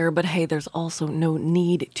from here, but hey, there's also no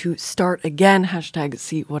need to start again. Hashtag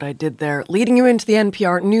see what I did there. Leading you into the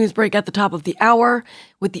NPR news break at the top of the hour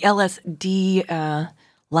with the LSD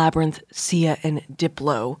Labyrinth, Sia, and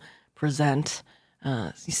Diplo present.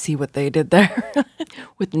 You see what they did there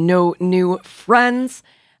with No New Friends.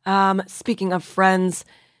 Speaking of friends,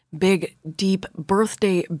 big, deep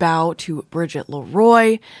birthday bow to Bridget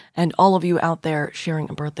Leroy and all of you out there sharing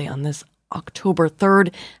a birthday on this October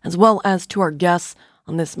 3rd, as well as to our guests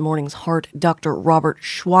on this morning's Heart, Dr. Robert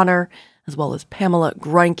Schwanner, as well as Pamela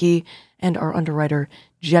Greinke, and our underwriter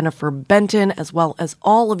Jennifer Benton, as well as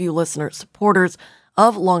all of you listeners, supporters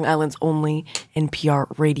of Long Island's only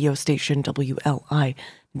NPR radio station, WLIWFM,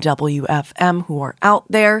 who are out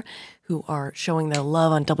there, who are showing their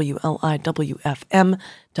love on WLIWFM.org.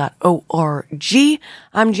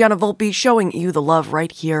 I'm Gianna Volpe, showing you the love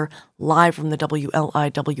right here, live from the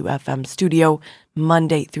WLIWFM studio,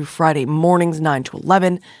 Monday through Friday mornings, 9 to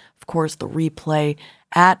 11. Of course, the replay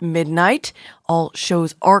at midnight. All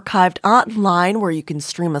shows archived online where you can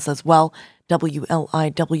stream us as well,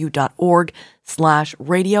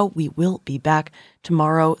 WLIW.org/radio. We will be back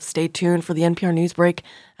tomorrow. Stay tuned for the NPR news break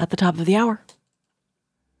at the top of the hour.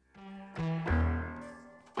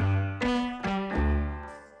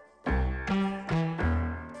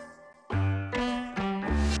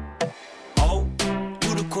 Oh,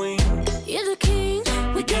 you the queen. You're the king,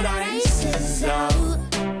 we get our aces out.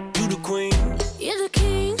 You the queen. You're the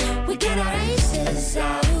king, we get our aces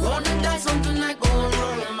out. Roll the dice, something like go and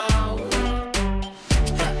roll them out.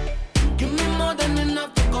 Give me more than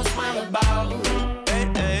enough to go smile about. Hey,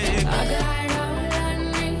 hey. I got all I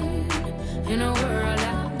need in a world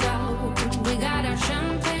of gold. We got our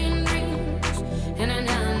champagne drinks and an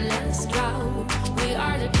endless drought. We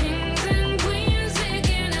are the kings and queens,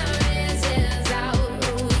 taking our aces out.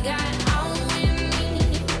 We got all we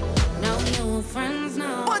need, no new friends,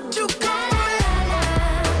 no. What you call me?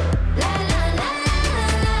 La la la la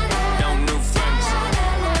la. No new friends.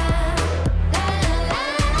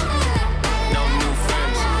 No new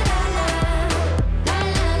friends.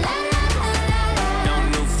 No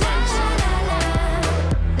new friends.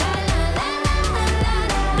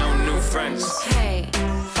 No new friends. Hey,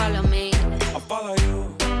 follow me. I follow you.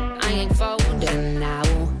 I ain't folding now.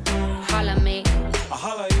 Holla me. I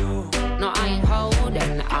holler you. No, I ain't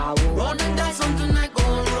holding out. Roll the dice, something like go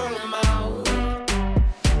and roll them out.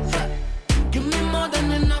 Give me more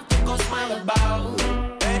than enough to go smile about.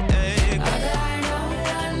 Hey, hey. I got all I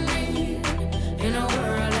need in a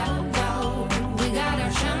world of gold. We got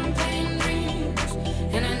our champagne drinks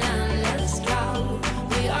and an endless drought.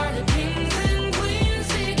 We are the kings and queens,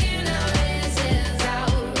 taking our aces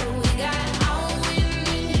out. We got all we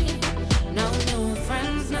need, no new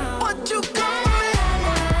friends, no. What you call me?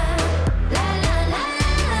 La la la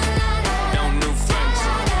la la. No new friends.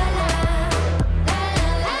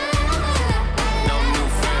 No new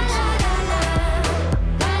friends.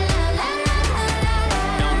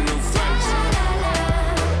 No new friends.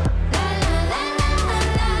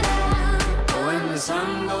 When the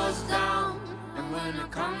sun goes down and when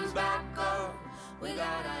it comes back up, we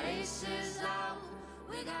got our aces out.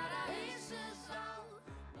 We got our aces